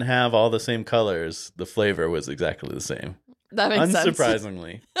they didn't have all the same colors, the flavor was exactly the same. That makes sense.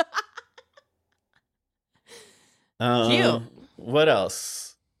 Unsurprisingly. Cute. What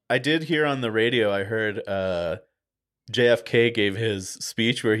else? I did hear on the radio, I heard JFK gave his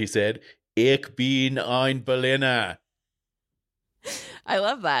speech where he said, "Ich bin ein Berliner." I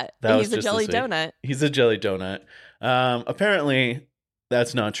love that. He's a jelly donut. He's a jelly donut. Apparently,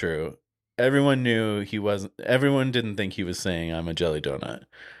 that's not true. Everyone didn't think he was saying "I'm a jelly donut."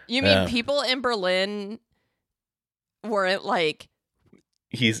 You mean people in Berlin weren't like...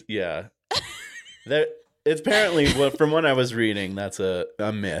 Yeah. It's apparently, from what I was reading, that's a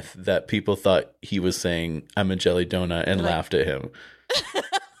myth that people thought he was saying "I'm a jelly donut" and laughed at him.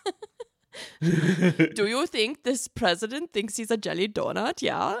 Do you think this president thinks he's a jelly donut?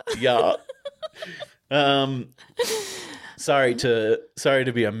 Yeah. Yeah. Sorry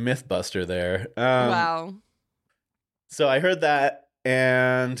to be a myth buster there. Wow. So I heard that,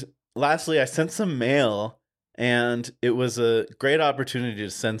 and lastly, I sent some mail, and it was a great opportunity to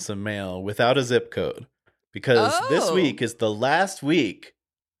send some mail without a zip code, because this week is the last week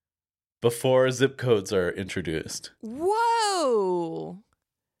before zip codes are introduced. Whoa.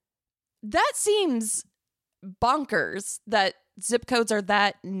 That seems bonkers that zip codes are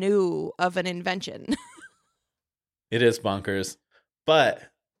that new of an invention. It is bonkers. But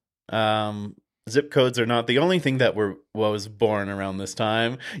zip codes are not the only thing that was born around this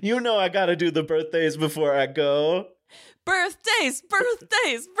time. I got to do the birthdays before I go. Birthdays. Happy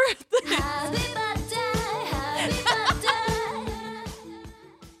birthday.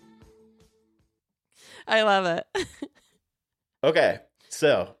 I love it. Okay,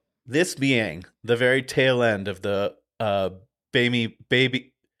 so this being the very tail end of the baby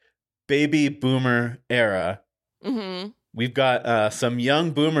boomer era, mm-hmm. we've got some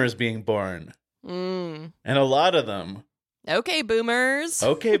young boomers being born. And a lot of them. Okay, boomers.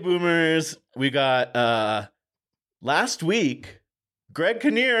 We got last week, Greg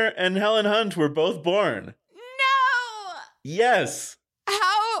Kinnear and Helen Hunt were both born. No! Yes.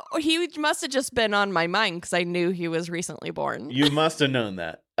 How? He must have just been on my mind because I knew he was recently born. You must have known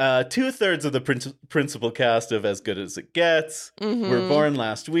that. 2/3 of the principal cast of As Good as It Gets were born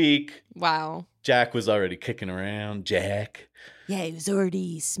last week. Wow. Jack was already kicking around. Jack. Yeah, he was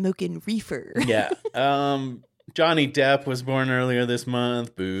already smoking reefer. Yeah. Johnny Depp was born earlier this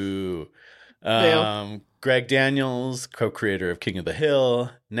month. Boo. Greg Daniels, co-creator of King of the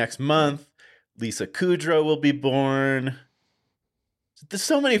Hill. Next month, Lisa Kudrow will be born.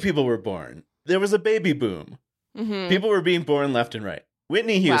 So many people were born. There was a baby boom. Mm-hmm. People were being born left and right.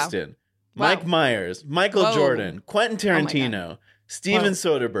 Whitney Houston, Wow. Mike Myers, Michael Whoa. Jordan, Quentin Tarantino, Steven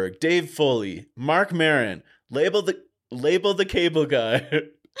Soderbergh, Dave Foley, Mark Maron, Label the Cable Guy,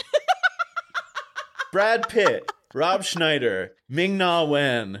 Brad Pitt, Rob Schneider, Ming-Na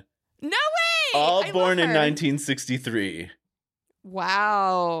Wen. No way! All I born love in her. 1963.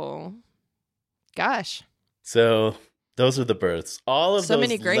 Wow. Gosh. So those are the births. All of So those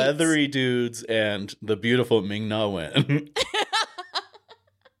many greats. leathery dudes and the beautiful Ming-Na Wen.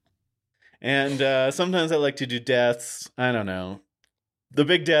 And sometimes I like to do deaths. I don't know. The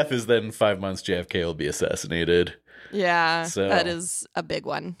big death is that in 5 months JFK will be assassinated. Yeah, So- that is a big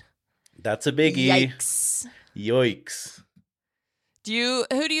one. That's a biggie. Yikes. Yoicks. Who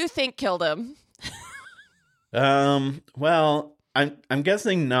do you think killed him? Well, I'm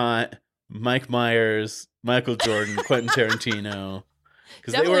guessing not Mike Myers, Michael Jordan, Quentin Tarantino,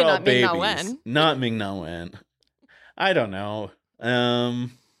 because they were Definitely all not Ming-Na babies. Wen. Not Ming-Na Wen. I don't know.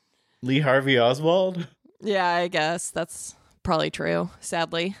 Lee Harvey Oswald. Yeah, I guess that's probably true,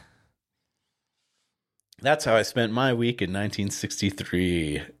 sadly. That's how I spent my week in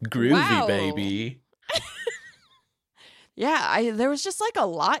 1963. Groovy, Wow. baby. Yeah, there was just like a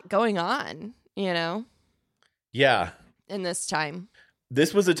lot going on, Yeah. in this time.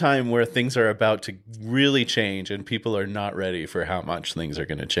 This was a time where things are about to really change and people are not ready for how much things are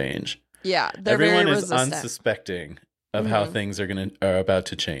going to change. Yeah, they're Everyone very is resistant. unsuspecting of how Mhm. things are about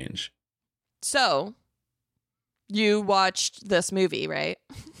to change. So, you watched this movie, right?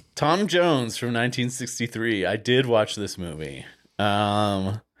 Tom Jones from 1963. I did watch this movie.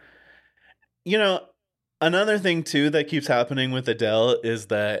 Another thing too that keeps happening with Adele is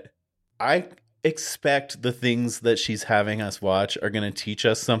that I expect the things that she's having us watch are going to teach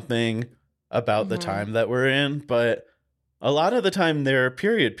us something about the Mhm. time that we're in, but a lot of the time they're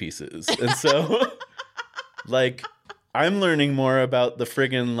period pieces. And so like I'm learning more about the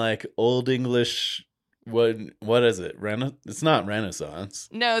friggin' like old English what is it? It's not Renaissance.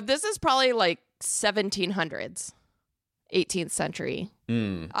 No, this is probably like 1700s, 18th century.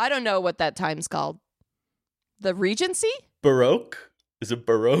 I don't know what that time's called. The Regency? Baroque? Is it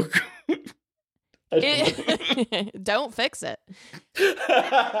Baroque? Don't fix it.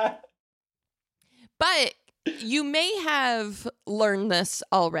 But you may have learned this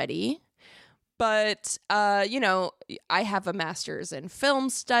already. But, I have a master's in film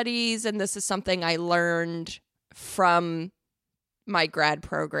studies, and this is something I learned from my grad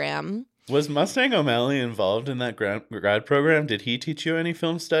program. Was Mustang O'Malley involved in that grad program? Did he teach you any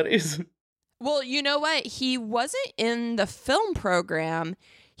film studies? Well, you know what? He wasn't in the film program.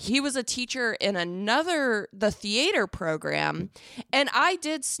 He was a teacher in the theater program. And I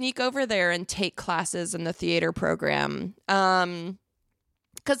did sneak over there and take classes in the theater program.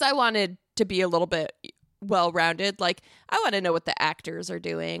 Because I wanted to be a little bit well-rounded. Like, I want to know what the actors are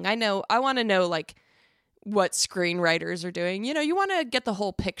doing. I want to know, like, what screenwriters are doing. You want to get the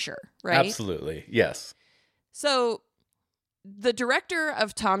whole picture, right? Absolutely. Yes. So the director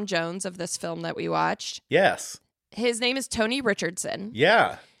of Tom Jones of this film that we watched, Yes. his name is Tony Richardson.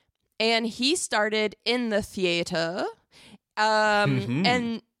 Yeah. And he started in the theater.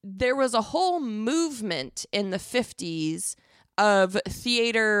 And there was a whole movement in the 50s of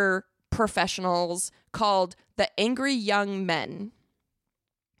theater professionals called the Angry Young Men.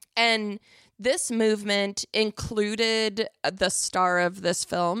 And this movement included the star of this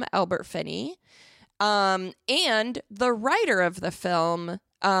film, Albert Finney, and the writer of the film,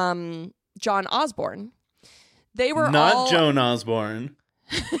 John Osborne. They were not Joan Osborne.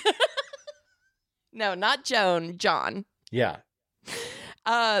 No, not Joan, John. Yeah.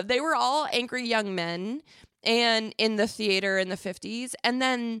 They were all angry young men and in the theater in the 50s. And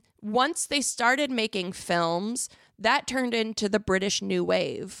then once they started making films, that turned into the British New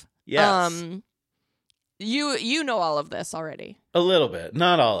Wave. Yes. You know all of this already. A little bit,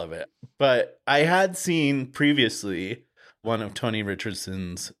 not all of it. But I had seen previously one of Tony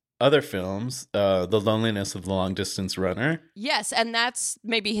Richardson's other films, The Loneliness of the Long Distance Runner. Yes, and that's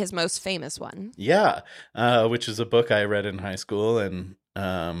maybe his most famous one. Yeah, which is a book I read in high school. And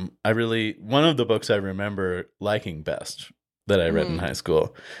one of the books I remember liking best that I read in high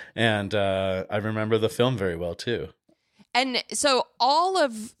school. And I remember the film very well, too. And so all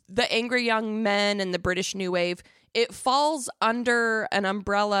of the Angry Young Men and the British New Wave, it falls under an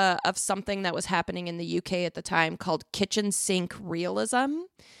umbrella of something that was happening in the UK at the time called kitchen sink realism.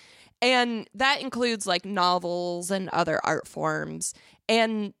 And that includes like novels and other art forms.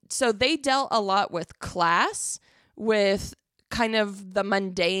 And so they dealt a lot with class, with kind of the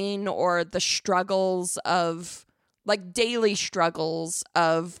mundane or the struggles of like daily struggles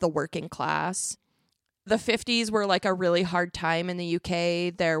of the working class. The 50s were like a really hard time in the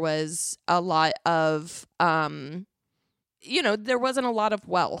UK. There was a lot of, there wasn't a lot of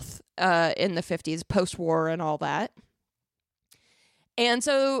wealth in the 50s, post-war and all that. And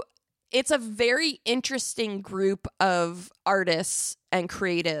so it's a very interesting group of artists and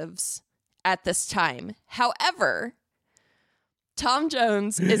creatives at this time. However, Tom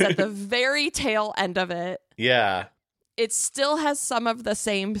Jones is at the very tail end of it. Yeah. It still has some of the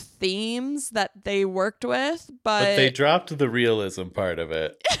same themes that they worked with, but they dropped the realism part of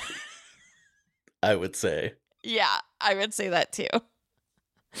it. I would say. Yeah, I would say that too.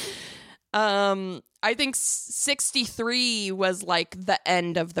 I think 63 was like the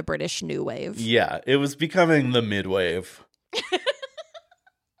end of the British New Wave. Yeah, it was becoming the mid-wave.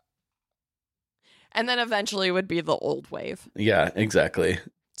 And then eventually would be the old wave. Yeah, exactly.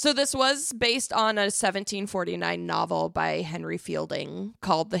 So this was based on a 1749 novel by Henry Fielding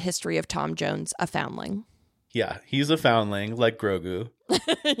called The History of Tom Jones, a Foundling. Yeah, he's a foundling, like Grogu.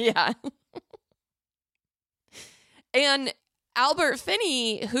 Yeah. And Albert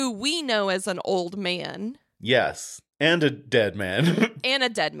Finney, who we know as an old man. Yes, and a dead man. And a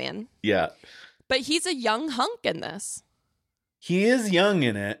dead man. Yeah. But he's a young hunk in this. He is young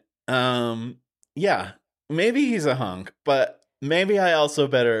in it. Yeah, maybe he's a hunk, but maybe I also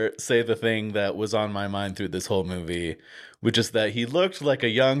better say the thing that was on my mind through this whole movie, which is that he looked like a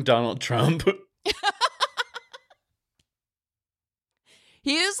young Donald Trump.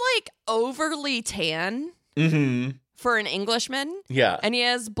 He is like overly tan for an Englishman. Yeah. And he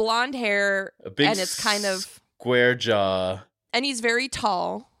has blonde hair, a big and it's kind of square jaw. And he's very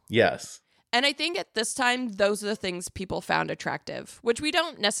tall. Yes. And I think at this time, those are the things people found attractive, which we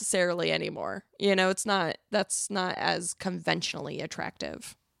don't necessarily anymore. You know, that's not as conventionally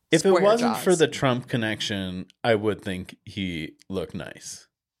attractive. If it wasn't jaws. for the Trump connection, I would think he looked nice.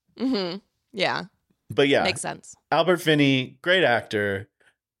 Mm-hmm. Yeah. But yeah. Makes sense. Albert Finney, great actor,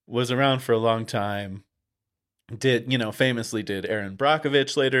 was around for a long time. Famously did Erin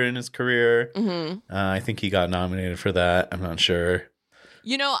Brockovich later in his career. Mm-hmm. I think he got nominated for that. I'm not sure.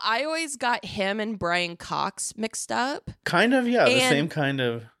 I always got him and Brian Cox mixed up. Kind of, yeah. The same kind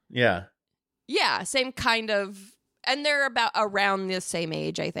of, yeah. Yeah, same kind of. And they're about around the same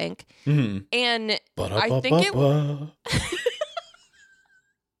age, I think. Mm-hmm. And I think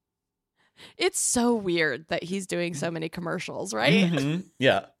it's so weird that he's doing so many commercials, right? Mm-hmm.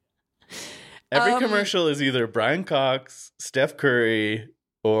 Yeah. Every commercial is either Brian Cox, Steph Curry,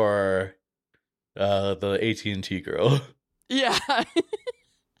 or the AT&T girl. Yeah.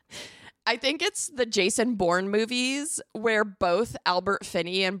 I think it's the Jason Bourne movies where both Albert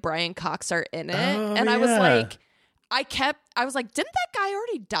Finney and Brian Cox are in it. And I was like, didn't that guy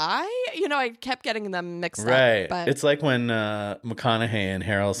already die? I kept getting them mixed up. Right. But It's like when McConaughey and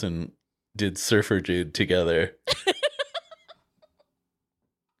Harrelson did Surfer Dude together.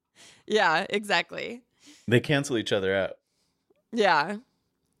 Yeah, exactly. They cancel each other out. Yeah.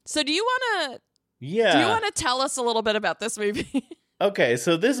 So do you want to tell us a little bit about this movie? Okay,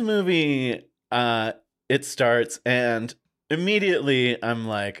 so this movie, it starts, and immediately I'm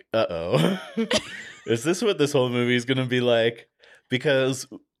like, uh-oh. Is this what this whole movie is going to be like? Because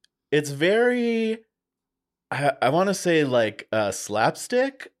it's very, I want to say, like,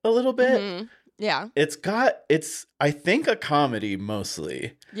 slapstick a little bit. Mm-hmm. Yeah. It's, I think, a comedy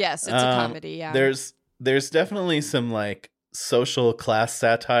mostly. Yes, it's a comedy, yeah. There's definitely some, like, social class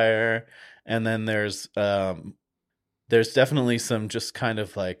satire, and then there's definitely some just kind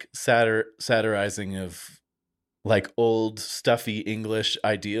of like satirizing of like old stuffy English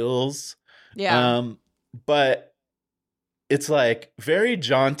ideals. Yeah. But it's like very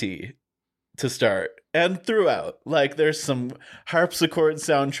jaunty to start and throughout. Like there's some harpsichord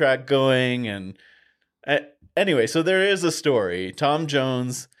soundtrack going and anyway, so there is a story. Tom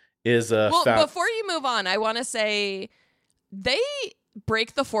Jones is a before you move on, I want to say they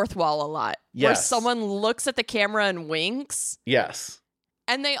break the fourth wall a lot. Yes. Where someone looks at the camera and winks. Yes.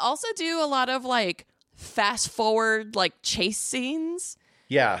 And they also do a lot of like fast forward like chase scenes.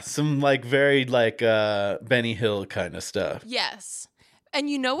 Yeah, some like very like Benny Hill kind of stuff. Yes. And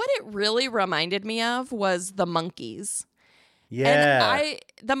you know what it really reminded me of was The Monkees. Yeah. And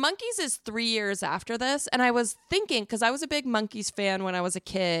The Monkees is 3 years after this, and I was thinking, because I was a big Monkees fan when I was a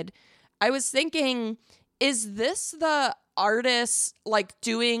kid, I was thinking, is this the artists like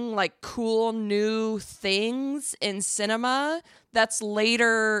doing like cool new things in cinema that's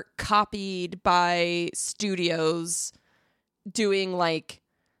later copied by studios doing like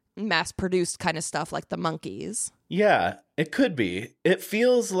mass produced kind of stuff like the Monkees. Yeah, it could be. It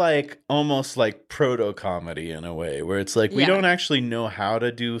feels like almost like proto-comedy in a way, where it's like we don't actually know how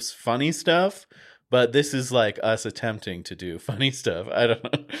to do funny stuff, but this is like us attempting to do funny stuff. I don't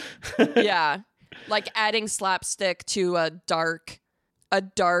know. Yeah. Like adding slapstick to a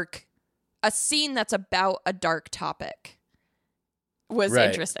scene that's about a dark topic was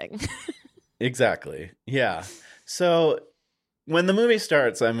interesting. Exactly. Yeah. So when the movie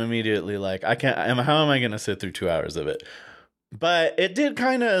starts, I'm immediately like, how am I going to sit through 2 hours of it? But it did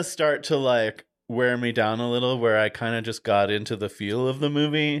kind of start to like wear me down a little, where I kind of just got into the feel of the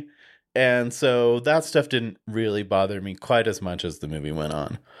movie. And so that stuff didn't really bother me quite as much as the movie went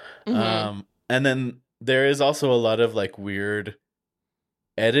on. Mm-hmm. And then there is also a lot of like weird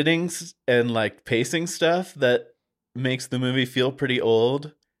editing and like pacing stuff that makes the movie feel pretty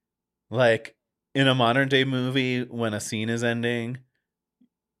old. Like in a modern day movie, when a scene is ending,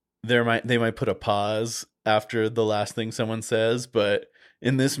 they might put a pause after the last thing someone says, but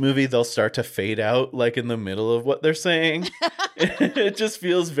in this movie they'll start to fade out like in the middle of what they're saying. It just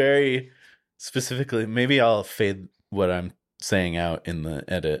feels very specifically. Maybe I'll fade what I'm saying out in the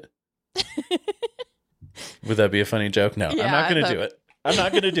edit. Would that be a funny joke? No, yeah, I'm not going to do it. I'm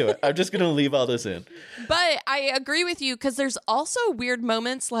not going to do it. I'm just going to leave all this in. But I agree with you, because there's also weird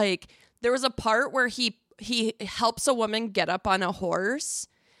moments. Like there was a part where he helps a woman get up on a horse,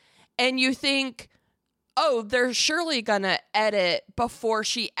 and you think, oh, they're surely going to edit before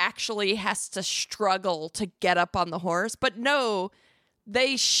she actually has to struggle to get up on the horse. But no,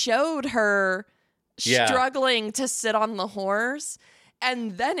 they showed her struggling to sit on the horse,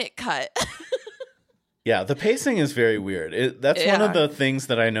 and then it cut. Yeah, the pacing is very weird. That's one of the things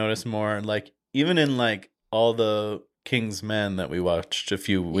that I noticed more, like even in like all the King's Men that we watched a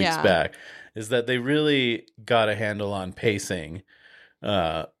few weeks back, is that they really got a handle on pacing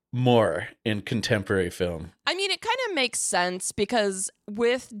more in contemporary film. I mean, it kind of makes sense, because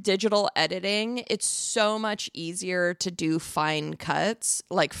with digital editing, it's so much easier to do fine cuts,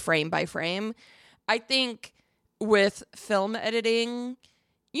 like frame by frame. I think with film editing,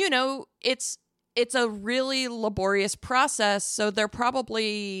 it's a really laborious process, so they're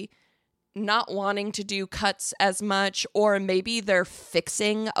probably not wanting to do cuts as much, or maybe they're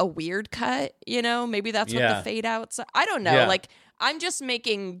fixing a weird cut, maybe that's what the fade outs. I don't know. Like, I'm just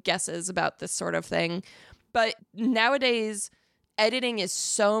making guesses about this sort of thing. But nowadays, editing is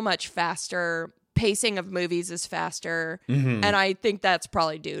so much faster. Pacing of movies is faster. Mm-hmm. And I think that's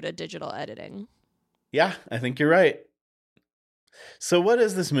probably due to digital editing. Yeah, I think you're right. So what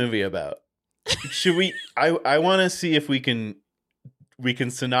is this movie about? Should we? I want to see if we can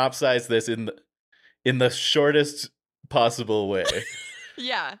synopsize this in the shortest possible way.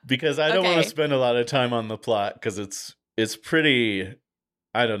 Yeah. Because I don't want to spend a lot of time on the plot, because it's pretty,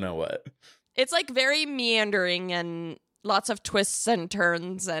 I don't know what. It's like very meandering and lots of twists and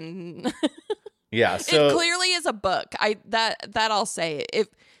turns, and yeah, so it clearly is a book. That I'll say. If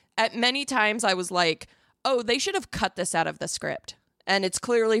at many times I was like, oh, they should have cut this out of the script. And it's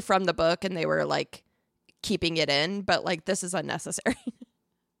clearly from the book, and they were like keeping it in, but like this is unnecessary.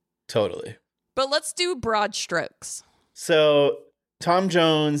 Totally. But let's do broad strokes. So Tom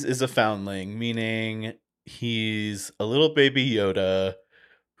Jones is a foundling, meaning he's a little baby Yoda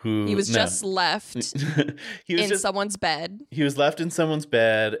who he was just left someone's bed. He was left in someone's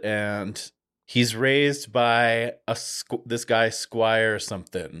bed, and he's raised by this guy Squire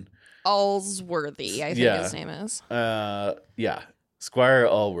something. Allsworthy, I think his name is. Yeah. Squire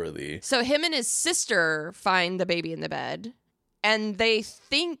Allworthy. So him and his sister find the baby in the bed, and they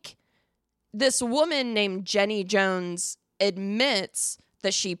think this woman named Jenny Jones admits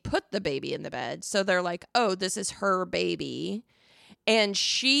that she put the baby in the bed. So they're like, oh, this is her baby. And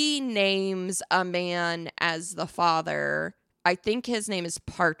she names a man as the father. I think his name is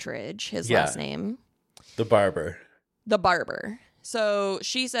Partridge, his last name. The barber. So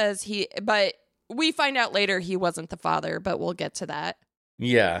she says but we find out later he wasn't the father, but we'll get to that.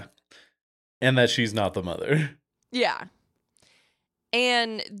 Yeah. And that she's not the mother. Yeah.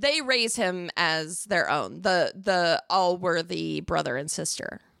 And they raise him as their own, the Allworthy brother and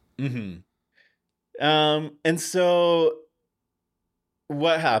sister. Mm-hmm. And so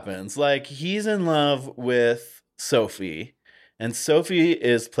what happens? Like, he's in love with Sophie, and Sophie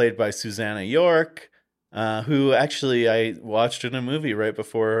is played by Susanna York, who actually I watched in a movie right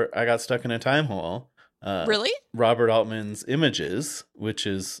before I got stuck in a time hole. Really? Robert Altman's Images, which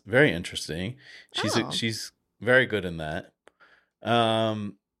is very interesting. She's very good in that.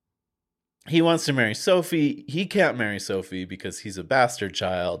 He wants to marry Sophie. He can't marry Sophie because he's a bastard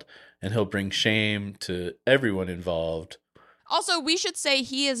child, and he'll bring shame to everyone involved. Also, we should say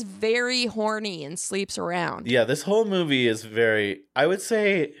he is very horny and sleeps around. Yeah, this whole movie is very, I would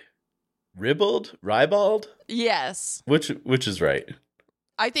say, ribald? Yes. Which is right.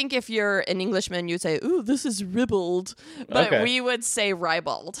 I think if you're an Englishman, you'd say, ooh, this is ribald. But we would say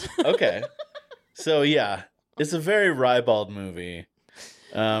ribald. Okay. So, yeah, it's a very ribald movie.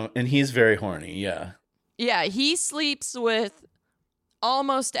 And he's very horny, yeah. Yeah, he sleeps with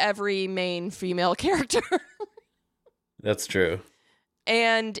almost every main female character. That's true.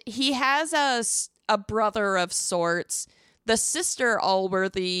 And he has a brother of sorts. The sister,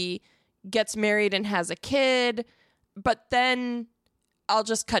 Allworthy, gets married and has a kid. But then, I'll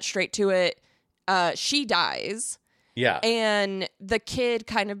just cut straight to it, she dies. Yeah. And the kid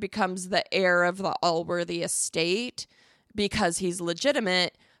kind of becomes the heir of the Allworthy estate because he's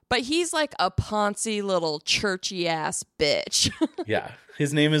legitimate. But he's like a poncy little churchy ass bitch. Yeah.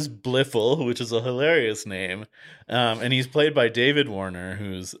 His name is Bliffle, which is a hilarious name. And he's played by David Warner,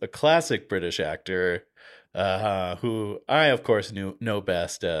 who's a classic British actor, who I, of course, know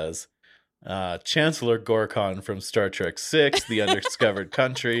best as Chancellor Gorkon from Star Trek VI, The Undiscovered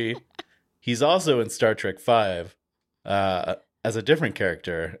Country. He's also in Star Trek V as a different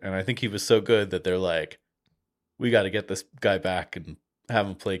character. And I think he was so good that they're like, we got to get this guy back and have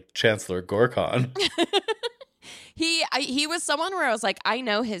him play Chancellor Gorkon. He was someone where I was like, I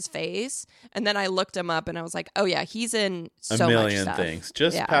know his face, and then I looked him up and I was like, oh yeah, he's in so much a million stuff. things.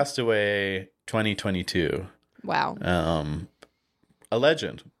 Just passed away 2022. Wow. A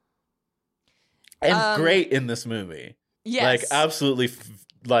legend. And great in this movie. Yes. Like absolutely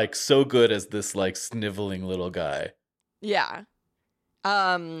like so good as this like sniveling little guy. Yeah.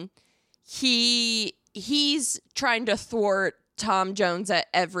 He's trying to thwart Tom Jones at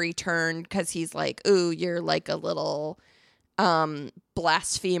every turn because he's like, ooh, you're like a little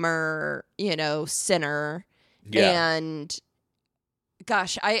blasphemer, sinner. Yeah. And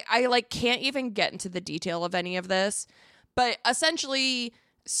gosh, I like can't even get into the detail of any of this. But essentially,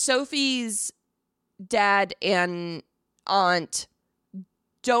 Sophie's dad and aunt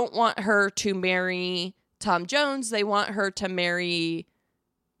don't want her to marry Tom Jones. They want her to marry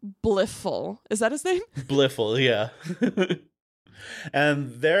Bliffle. Is that his name? Bliffle, yeah.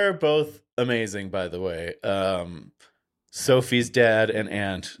 And they're both amazing, by the way. Sophie's dad and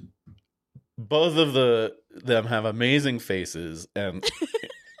aunt, both of them have amazing faces and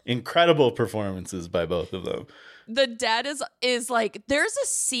incredible performances by both of them. The dad is like, there's a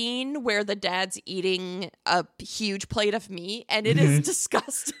scene where the dad's eating a huge plate of meat and it is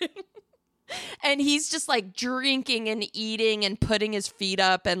disgusting. And he's just like drinking and eating and putting his feet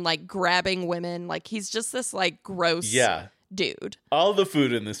up and like grabbing women. Like he's just this like gross dude. All the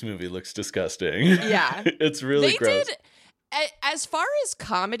food in this movie looks disgusting. Yeah. It's really gross. As far as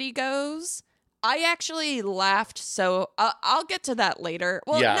comedy goes, I actually laughed. So I'll get to that later.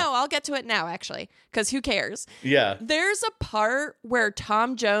 Well, no, I'll get to it now, actually, because who cares? Yeah. There's a part where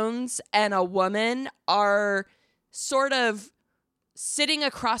Tom Jones and a woman are sort of sitting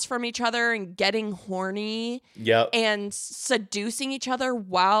across from each other and getting horny. Yep. And seducing each other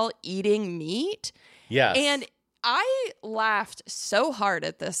while eating meat. Yeah. And I laughed so hard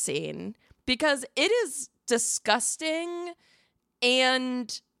at this scene because it is disgusting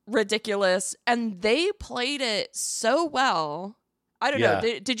and ridiculous, and they played it so well. I don't know.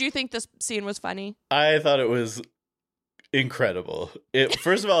 Did you think this scene was funny? I thought it was incredible.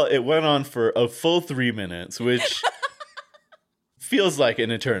 First of all, it went on for a full 3 minutes, which feels like an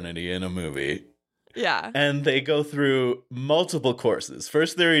eternity in a movie. Yeah. And they go through multiple courses.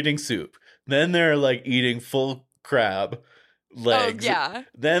 First, they're eating soup. Then they're like eating full crab legs. Oh, yeah.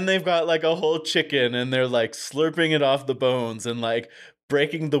 Then they've got like a whole chicken and they're like slurping it off the bones and like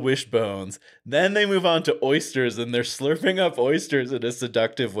breaking the wishbones. Then they move on to oysters and they're slurping up oysters in a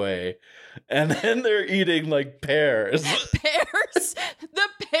seductive way. And then they're eating like pears. Pears? The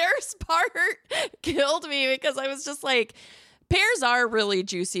pears part killed me because I was just like, pears are really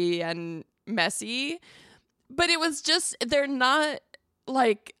juicy and messy, but it was just, they're not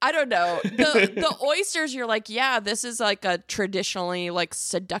like, I don't know. The oysters, you're like, yeah, this is like a traditionally like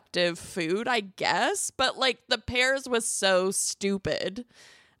seductive food, I guess. But like the pears was so stupid.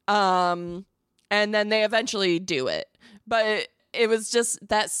 And then they eventually do it. But it was just,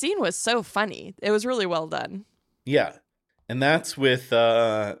 that scene was so funny. It was really well done. Yeah. And that's with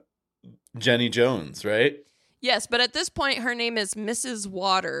Jenny Jones, right? Yes, but at this point, her name is Mrs.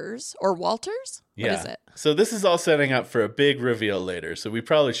 Waters or Walters? What is it? So this is all setting up for a big reveal later, so we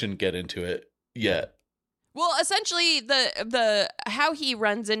probably shouldn't get into it yet. Well, essentially, the how he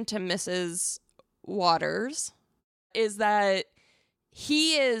runs into Mrs. Waters is that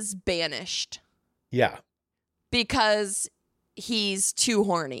he is banished. Yeah. Because he's too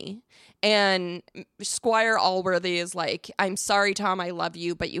horny. And Squire Allworthy is like, I'm sorry, Tom, I love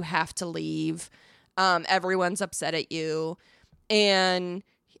you, but you have to leave. Everyone's upset at you. And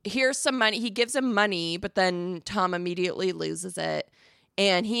here's some money. He gives him money, but then Tom immediately loses it.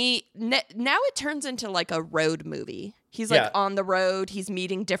 And now it turns into like a road movie. He's like on the road. He's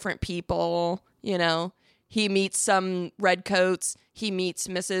meeting different people, you know. He meets some redcoats. He meets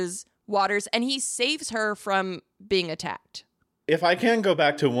Mrs. Waters, and he saves her from being attacked. If I can go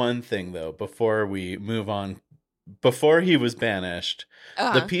back to one thing, though, before we move on, before he was banished,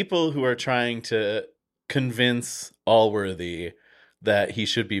 the people who are trying to convince Allworthy that he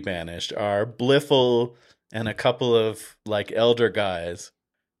should be banished are Blifil and a couple of like elder guys.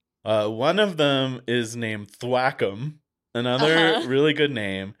 One of them is named Thwackum, another really good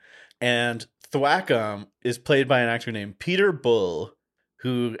name. And Thwackum is played by an actor named Peter Bull,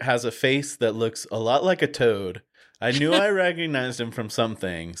 who has a face that looks a lot like a toad. I knew I recognized him from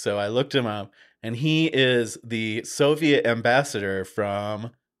something, so I looked him up, and he is the Soviet ambassador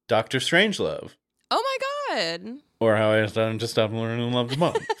from Dr. Strangelove. Oh my God. Or How I Started to Stop Learning and Love the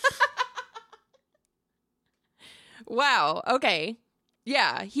Mom. Wow. Okay.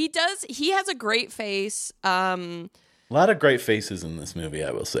 Yeah, he does. He has a great face. A lot of great faces in this movie,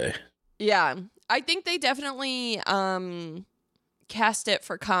 I will say. Yeah. I think they definitely cast it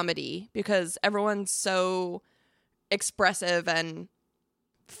for comedy because everyone's so expressive and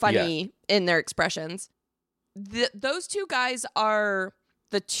funny in their expressions. Those two guys are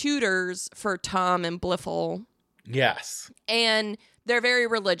the tutors for Tom and Blifil. Yes. And they're very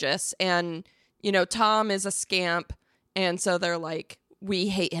religious. And, you know, Tom is a scamp. And so they're like, we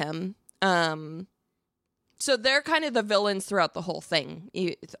hate him. So they're kind of the villains throughout the whole thing,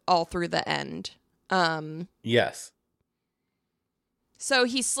 all through the end. Yes. So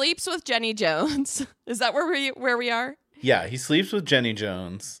he sleeps with Jenny Jones. Is that where we are? Yeah, he sleeps with Jenny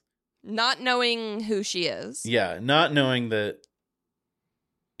Jones. Not knowing who she is. Yeah, not knowing that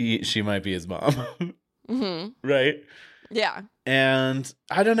she might be his mom. Mm-hmm. Right? Yeah. And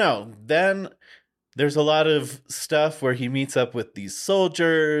I don't know. Then there's a lot of stuff where he meets up with these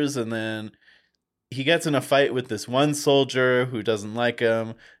soldiers, and then he gets in a fight with this one soldier who doesn't like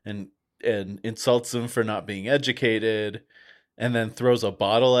him and insults him for not being educated, and then throws a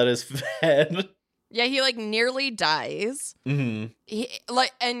bottle at his head. Yeah, he like nearly dies. Mm-hmm.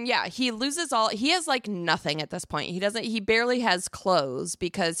 He loses all. He has like nothing at this point. He barely has clothes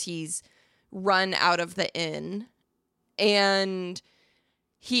because he's run out of the inn, and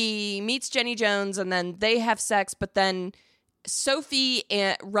he meets Jenny Jones, and then they have sex. But then Sophie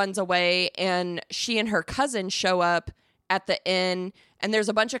runs away, and she and her cousin show up at the inn, and there's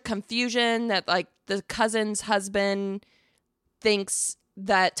a bunch of confusion that like the cousin's husband thinks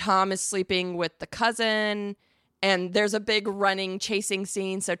that Tom is sleeping with the cousin, and there's a big running chasing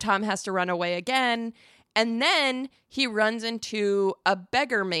scene, so Tom has to run away again. And then he runs into a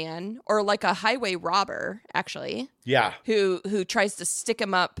beggar man, or like a highway robber, actually. Yeah. Who tries to stick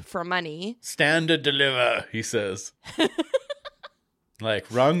him up for money. Stand to deliver, he says. Like,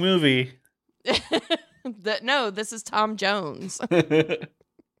 wrong movie. No, this is Tom Jones.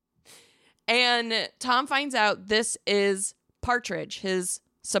 And Tom finds out this is Partridge, his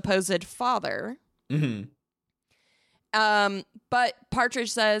supposed father. Mm-hmm. But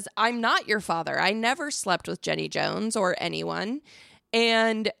Partridge says, I'm not your father. I never slept with Jenny Jones or anyone.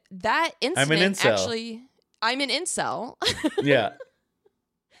 And that incident I'm an incel. Yeah.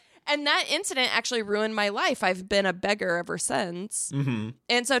 And that incident actually ruined my life. I've been a beggar ever since. Mm-hmm.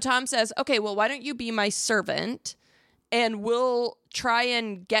 And so Tom says, okay, well, why don't you be my servant and we'll try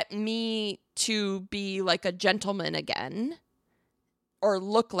and get me to be like a gentleman again, or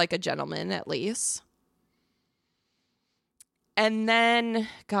look like a gentleman at least. And then,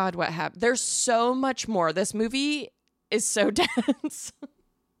 God, what happened? There's so much more. This movie is so dense.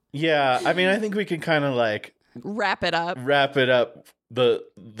 Yeah, I mean, I think we can kind of like wrap it up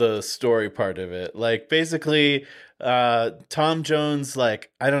the story part of it. Like, basically, Tom Jones,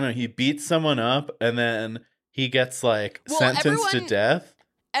 like, I don't know, he beats someone up and then he gets like sentenced to death.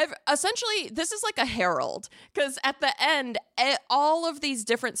 Essentially, this is like a herald, because at the end, all of these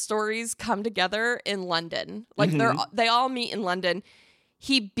different stories come together in London. Like, they all meet in London.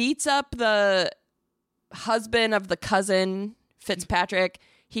 He beats up the husband of the cousin, Fitzpatrick.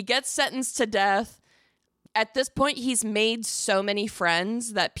 He gets sentenced to death. At this point, he's made so many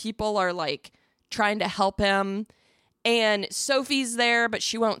friends that people are like trying to help him. And Sophie's there, but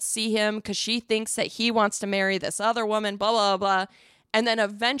she won't see him because she thinks that he wants to marry this other woman, blah, blah, blah. And then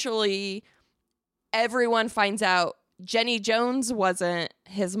eventually everyone finds out Jenny Jones wasn't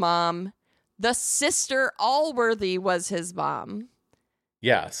his mom. The sister Allworthy was his mom.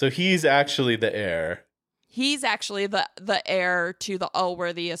 Yeah, so he's actually the heir. He's actually the heir to the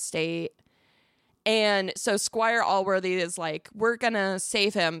Allworthy estate. And so Squire Allworthy is like, we're going to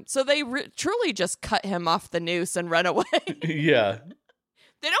save him. So they truly just cut him off the noose and run away. Yeah.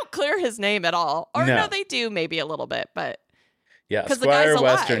 They don't clear his name at all. Or no, they do maybe a little bit, but... Yeah, Squire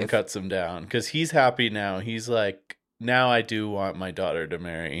Western cuts him down because he's happy now. He's like, now I do want my daughter to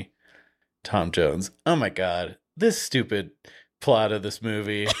marry Tom Jones. Oh my God. This stupid plot of this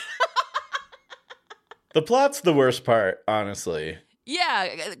movie. The plot's the worst part, honestly.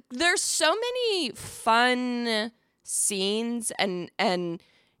 Yeah, there's so many fun scenes and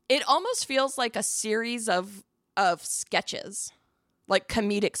it almost feels like a series of sketches, like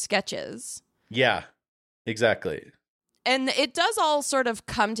comedic sketches. Yeah, exactly. And it does all sort of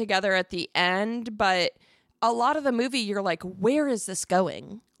come together at the end, but a lot of the movie you're like, where is this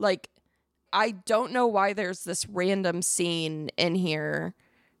going? Like, I don't know why there's this random scene in here.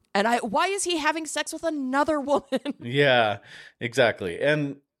 And why is he having sex with another woman? Yeah, exactly.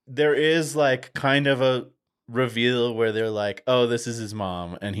 And there is like kind of a reveal where they're like, oh, this is his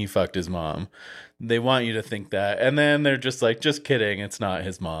mom and he fucked his mom. They want you to think that. And then they're just like, just kidding. It's not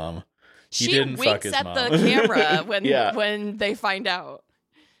his mom. He didn't fuck his mom. She winks at the camera when they find out.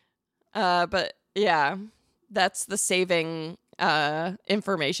 But yeah, that's the saving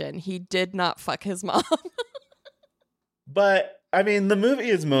information. He did not fuck his mom. But I mean, the movie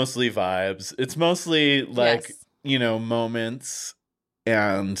is mostly vibes. It's mostly like, moments.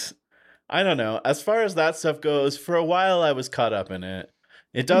 And I don't know. As far as that stuff goes, for a while I was caught up in it.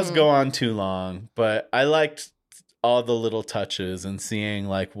 It does go on too long, but I liked all the little touches and seeing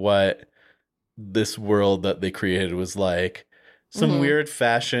like what this world that they created was like. Some weird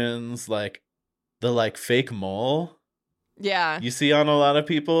fashions, like the like fake mole. Yeah. You see on a lot of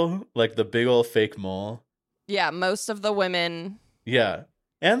people, like the big old fake mole. Yeah, most of the women. Yeah.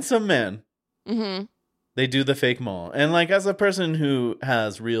 And some men. Mm-hmm. They do the fake mole. And like as a person who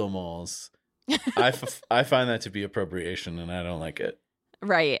has real moles, I find that to be appropriation and I don't like it.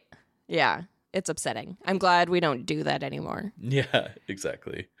 Right. Yeah. It's upsetting. I'm glad we don't do that anymore. Yeah,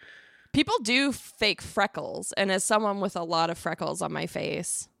 exactly. People do fake freckles. And as someone with a lot of freckles on my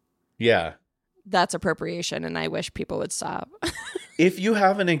face. Yeah. That's appropriation and I wish people would stop. If you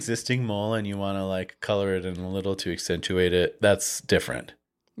have an existing mole and you want to like color it in a little to accentuate it, that's different.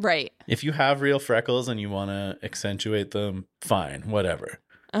 Right. If you have real freckles and you want to accentuate them, fine, whatever.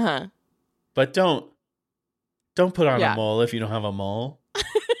 Uh-huh. But don't put on a mole if you don't have a mole.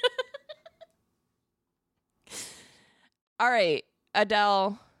 All right,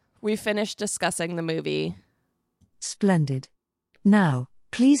 Adele, we finished discussing the movie. Splendid. Now,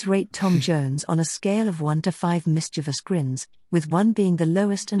 please rate Tom Jones on a scale of 1 to 5 mischievous grins, with 1 being the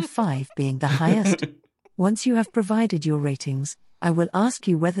lowest and 5 being the highest. Once you have provided your ratings, I will ask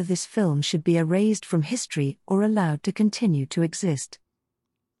you whether this film should be erased from history or allowed to continue to exist.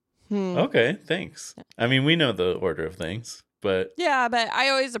 Okay, thanks. I mean, we know the order of things, but... Yeah, but I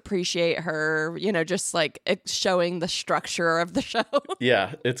always appreciate her, just like showing the structure of the show.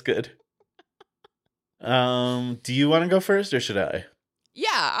 Yeah, it's good. Do you want to go first or should I?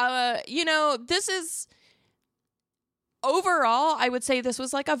 Yeah, this is... Overall, I would say this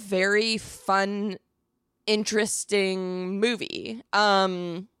was like a very fun, interesting movie.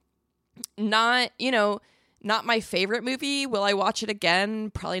 Not my favorite movie. Will I watch it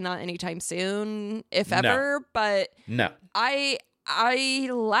again? Probably not anytime soon, if ever. But no, I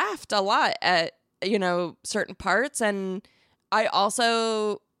laughed a lot at certain parts, and I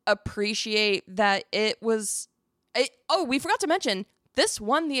also appreciate that it was. Oh, we forgot to mention this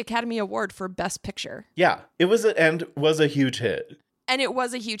won the Academy Award for Best Picture. Yeah, it was a huge hit, and it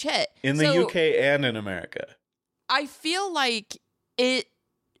was a huge hit in the UK and in America. I feel like it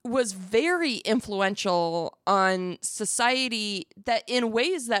was very influential on society that in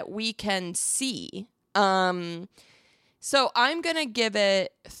ways that we can see. So I'm going to give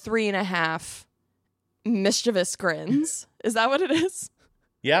it 3.5 mischievous grins. Is that what it is?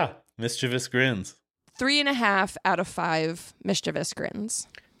 Yeah. Mischievous grins. 3.5 out of 5 mischievous grins.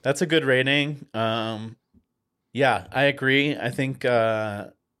 That's a good rating. Yeah, I agree. I think,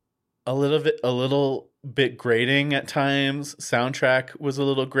 a little bit grating at times. Soundtrack was a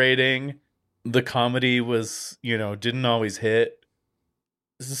little grating. The comedy was, didn't always hit.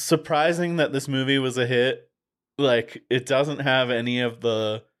 It's surprising that this movie was a hit. Like, it doesn't have any of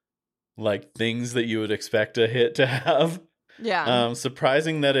the things that you would expect a hit to have. Yeah.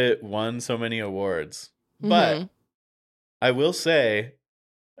 Surprising that it won so many awards. But I will say,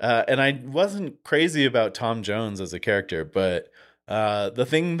 and I wasn't crazy about Tom Jones as a character, but the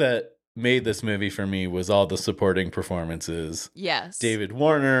thing that made this movie for me was all the supporting performances. Yes. David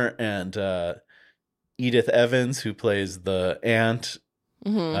Warner and Edith Evans, who plays the aunt,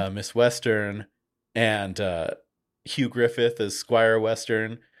 Miss Western, and Hugh Griffith as Squire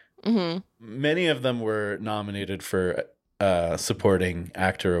Western. Many of them were nominated for supporting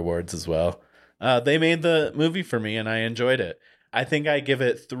actor awards as well. They made the movie for me, and I enjoyed it. I think I give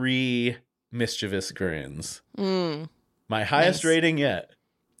it 3 mischievous grins. My highest rating yet.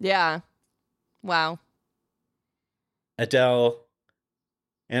 Yeah. Wow. Adele,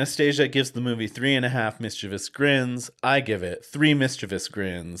 Anastasia gives the movie 3.5 mischievous grins. I give it 3 mischievous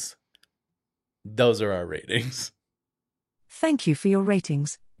grins. Those are our ratings. Thank you for your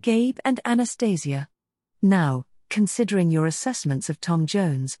ratings, Gabe and Anastasia. Now, considering your assessments of Tom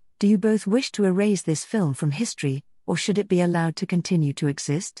Jones, do you both wish to erase this film from history, or should it be allowed to continue to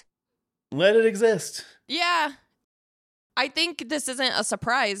exist? Let it exist. Yeah. I think this isn't a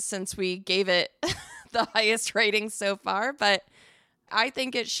surprise since we gave it the highest rating so far, but I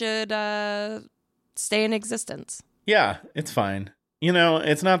think it should stay in existence. Yeah, it's fine. You know,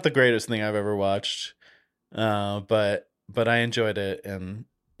 it's not the greatest thing I've ever watched, but I enjoyed it, and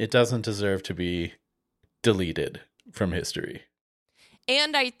it doesn't deserve to be deleted from history.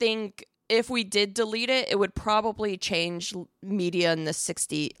 And I think if we did delete it, it would probably change media in the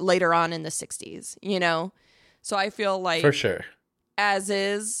 60s, later on in the 60s, you know? So I feel like, for sure, as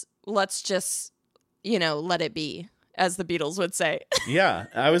is, let's just, let it be, as the Beatles would say. Yeah,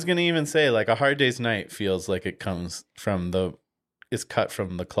 I was going to even say, like, A Hard Day's Night feels like it comes from is cut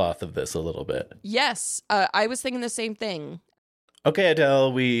from the cloth of this a little bit. Yes, I was thinking the same thing. Okay,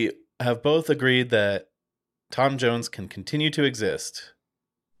 Adele, we have both agreed that Tom Jones can continue to exist.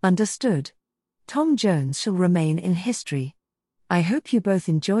 Understood. Tom Jones shall remain in history. I hope you both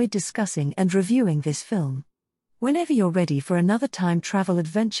enjoyed discussing and reviewing this film. Whenever you're ready for another time travel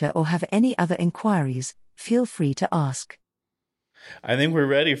adventure or have any other inquiries, feel free to ask. I think we're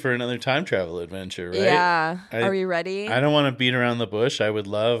ready for another time travel adventure, right? Yeah. Are we ready? I don't want to beat around the bush. I would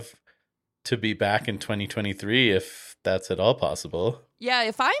love to be back in 2023 if that's at all possible. Yeah,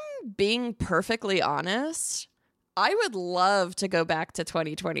 if I'm being perfectly honest, I would love to go back to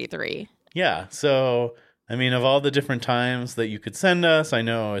 2023. Yeah, so, I mean, of all the different times that you could send us, I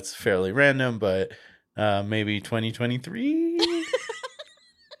know it's fairly random, but maybe 2023?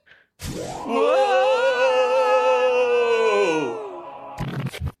 Whoa!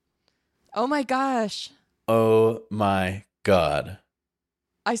 Oh my gosh. Oh my God.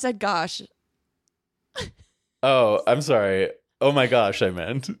 I said gosh. Oh, I'm sorry. Oh my gosh, I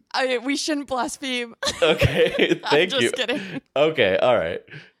meant. We shouldn't blaspheme. Okay, thank you. I'm just kidding. Okay, all right.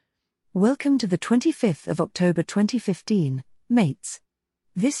 Welcome to the 25th of October 2015, mates.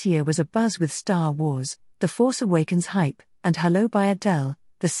 This year was a buzz with Star Wars, The Force Awakens hype, and Hello by Adele,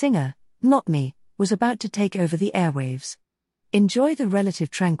 the singer, not me, was about to take over the airwaves. Enjoy the relative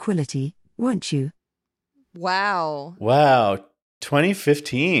tranquility, won't you? Wow. Wow,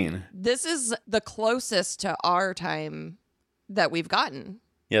 2015. This is the closest to our time that we've gotten.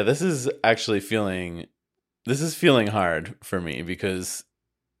 Yeah, this is feeling hard for me because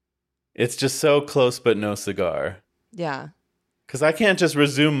it's just so close but no cigar. Yeah. Because I can't just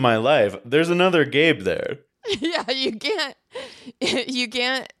resume my life. There's another Gabe there. Yeah, you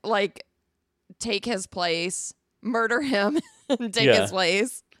can't like take his place, murder him, and take his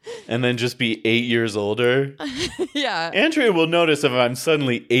place. And then just be 8 years older. Yeah. Andrea will notice if I'm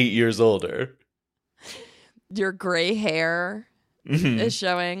suddenly 8 years older. Your gray hair is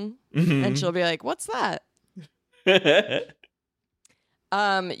showing. And she'll be like, what's that? Yeah,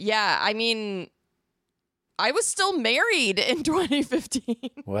 I mean, I was still married in 2015.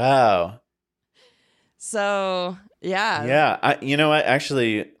 Wow. So, yeah. Yeah, you know what?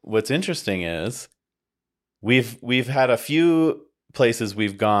 Actually, what's interesting is we've had a few places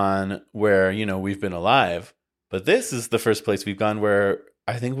we've gone where, we've been alive, but this is the first place we've gone where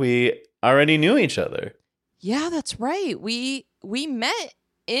I think we already knew each other. Yeah, that's right. We met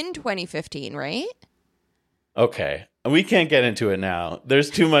in 2015, right? Okay. We can't get into it now. There's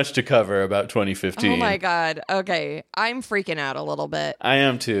too much to cover about 2015. Oh my God. Okay. I'm freaking out a little bit. I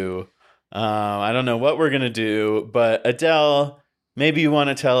am too. I don't know what we're going to do, but Adele, maybe you want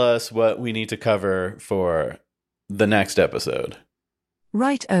to tell us what we need to cover for the next episode.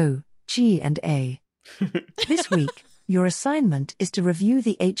 Right-o, G&A. This week, your assignment is to review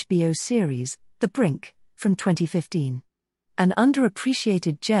the HBO series, The Brink, from 2015. An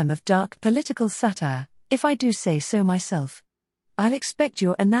underappreciated gem of dark political satire, if I do say so myself. I'll expect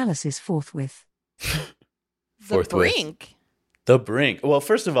your analysis forthwith. The Brink? The Brink. Well,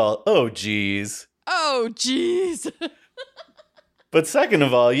 first of all, oh geez. Oh geez. But second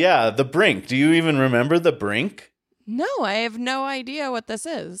of all, yeah, The Brink. Do you even remember The Brink? No, I have no idea what this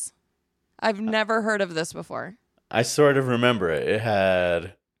is. I've never heard of this before. I sort of remember it. It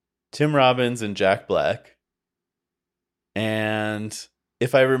had Tim Robbins and Jack Black. And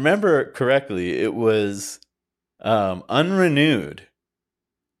if I remember correctly, it was unrenewed.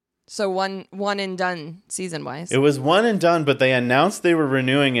 So one and done season-wise. It was one and done, but they announced they were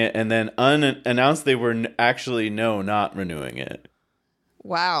renewing it and then announced they were actually not renewing it.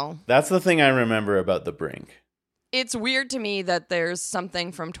 Wow. That's the thing I remember about The Brink. It's weird to me that there's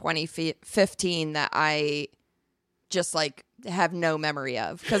something from 2015 that I just like have no memory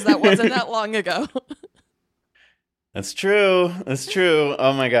of because that wasn't that long ago. That's true. That's true.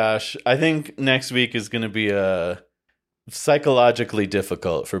 Oh my gosh. I think next week is going to be psychologically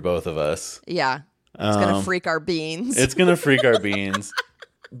difficult for both of us. Yeah. It's going to freak our beans. It's going to freak our beans.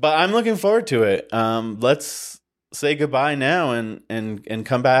 But I'm looking forward to it. Let's say goodbye now and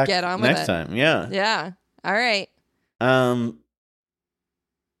come back Get on next with it. time. Yeah. Yeah. All right. Thanks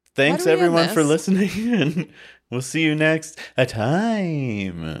Why do we everyone end for this? listening, and we'll see you next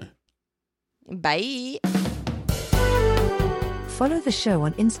time. Bye. Follow the show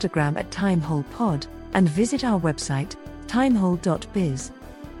on Instagram at TimeHolePod and visit our website, timehole.biz.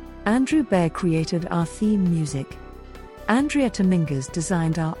 Andrew Bear created our theme music. Andrea Tomingas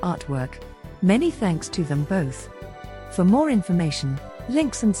designed our artwork. Many thanks to them both. For more information,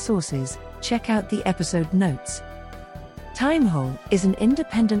 links and sources, check out the episode notes. Timehole is an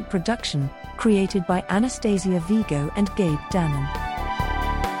independent production created by Anastasia Vigo and Gabe Dannon.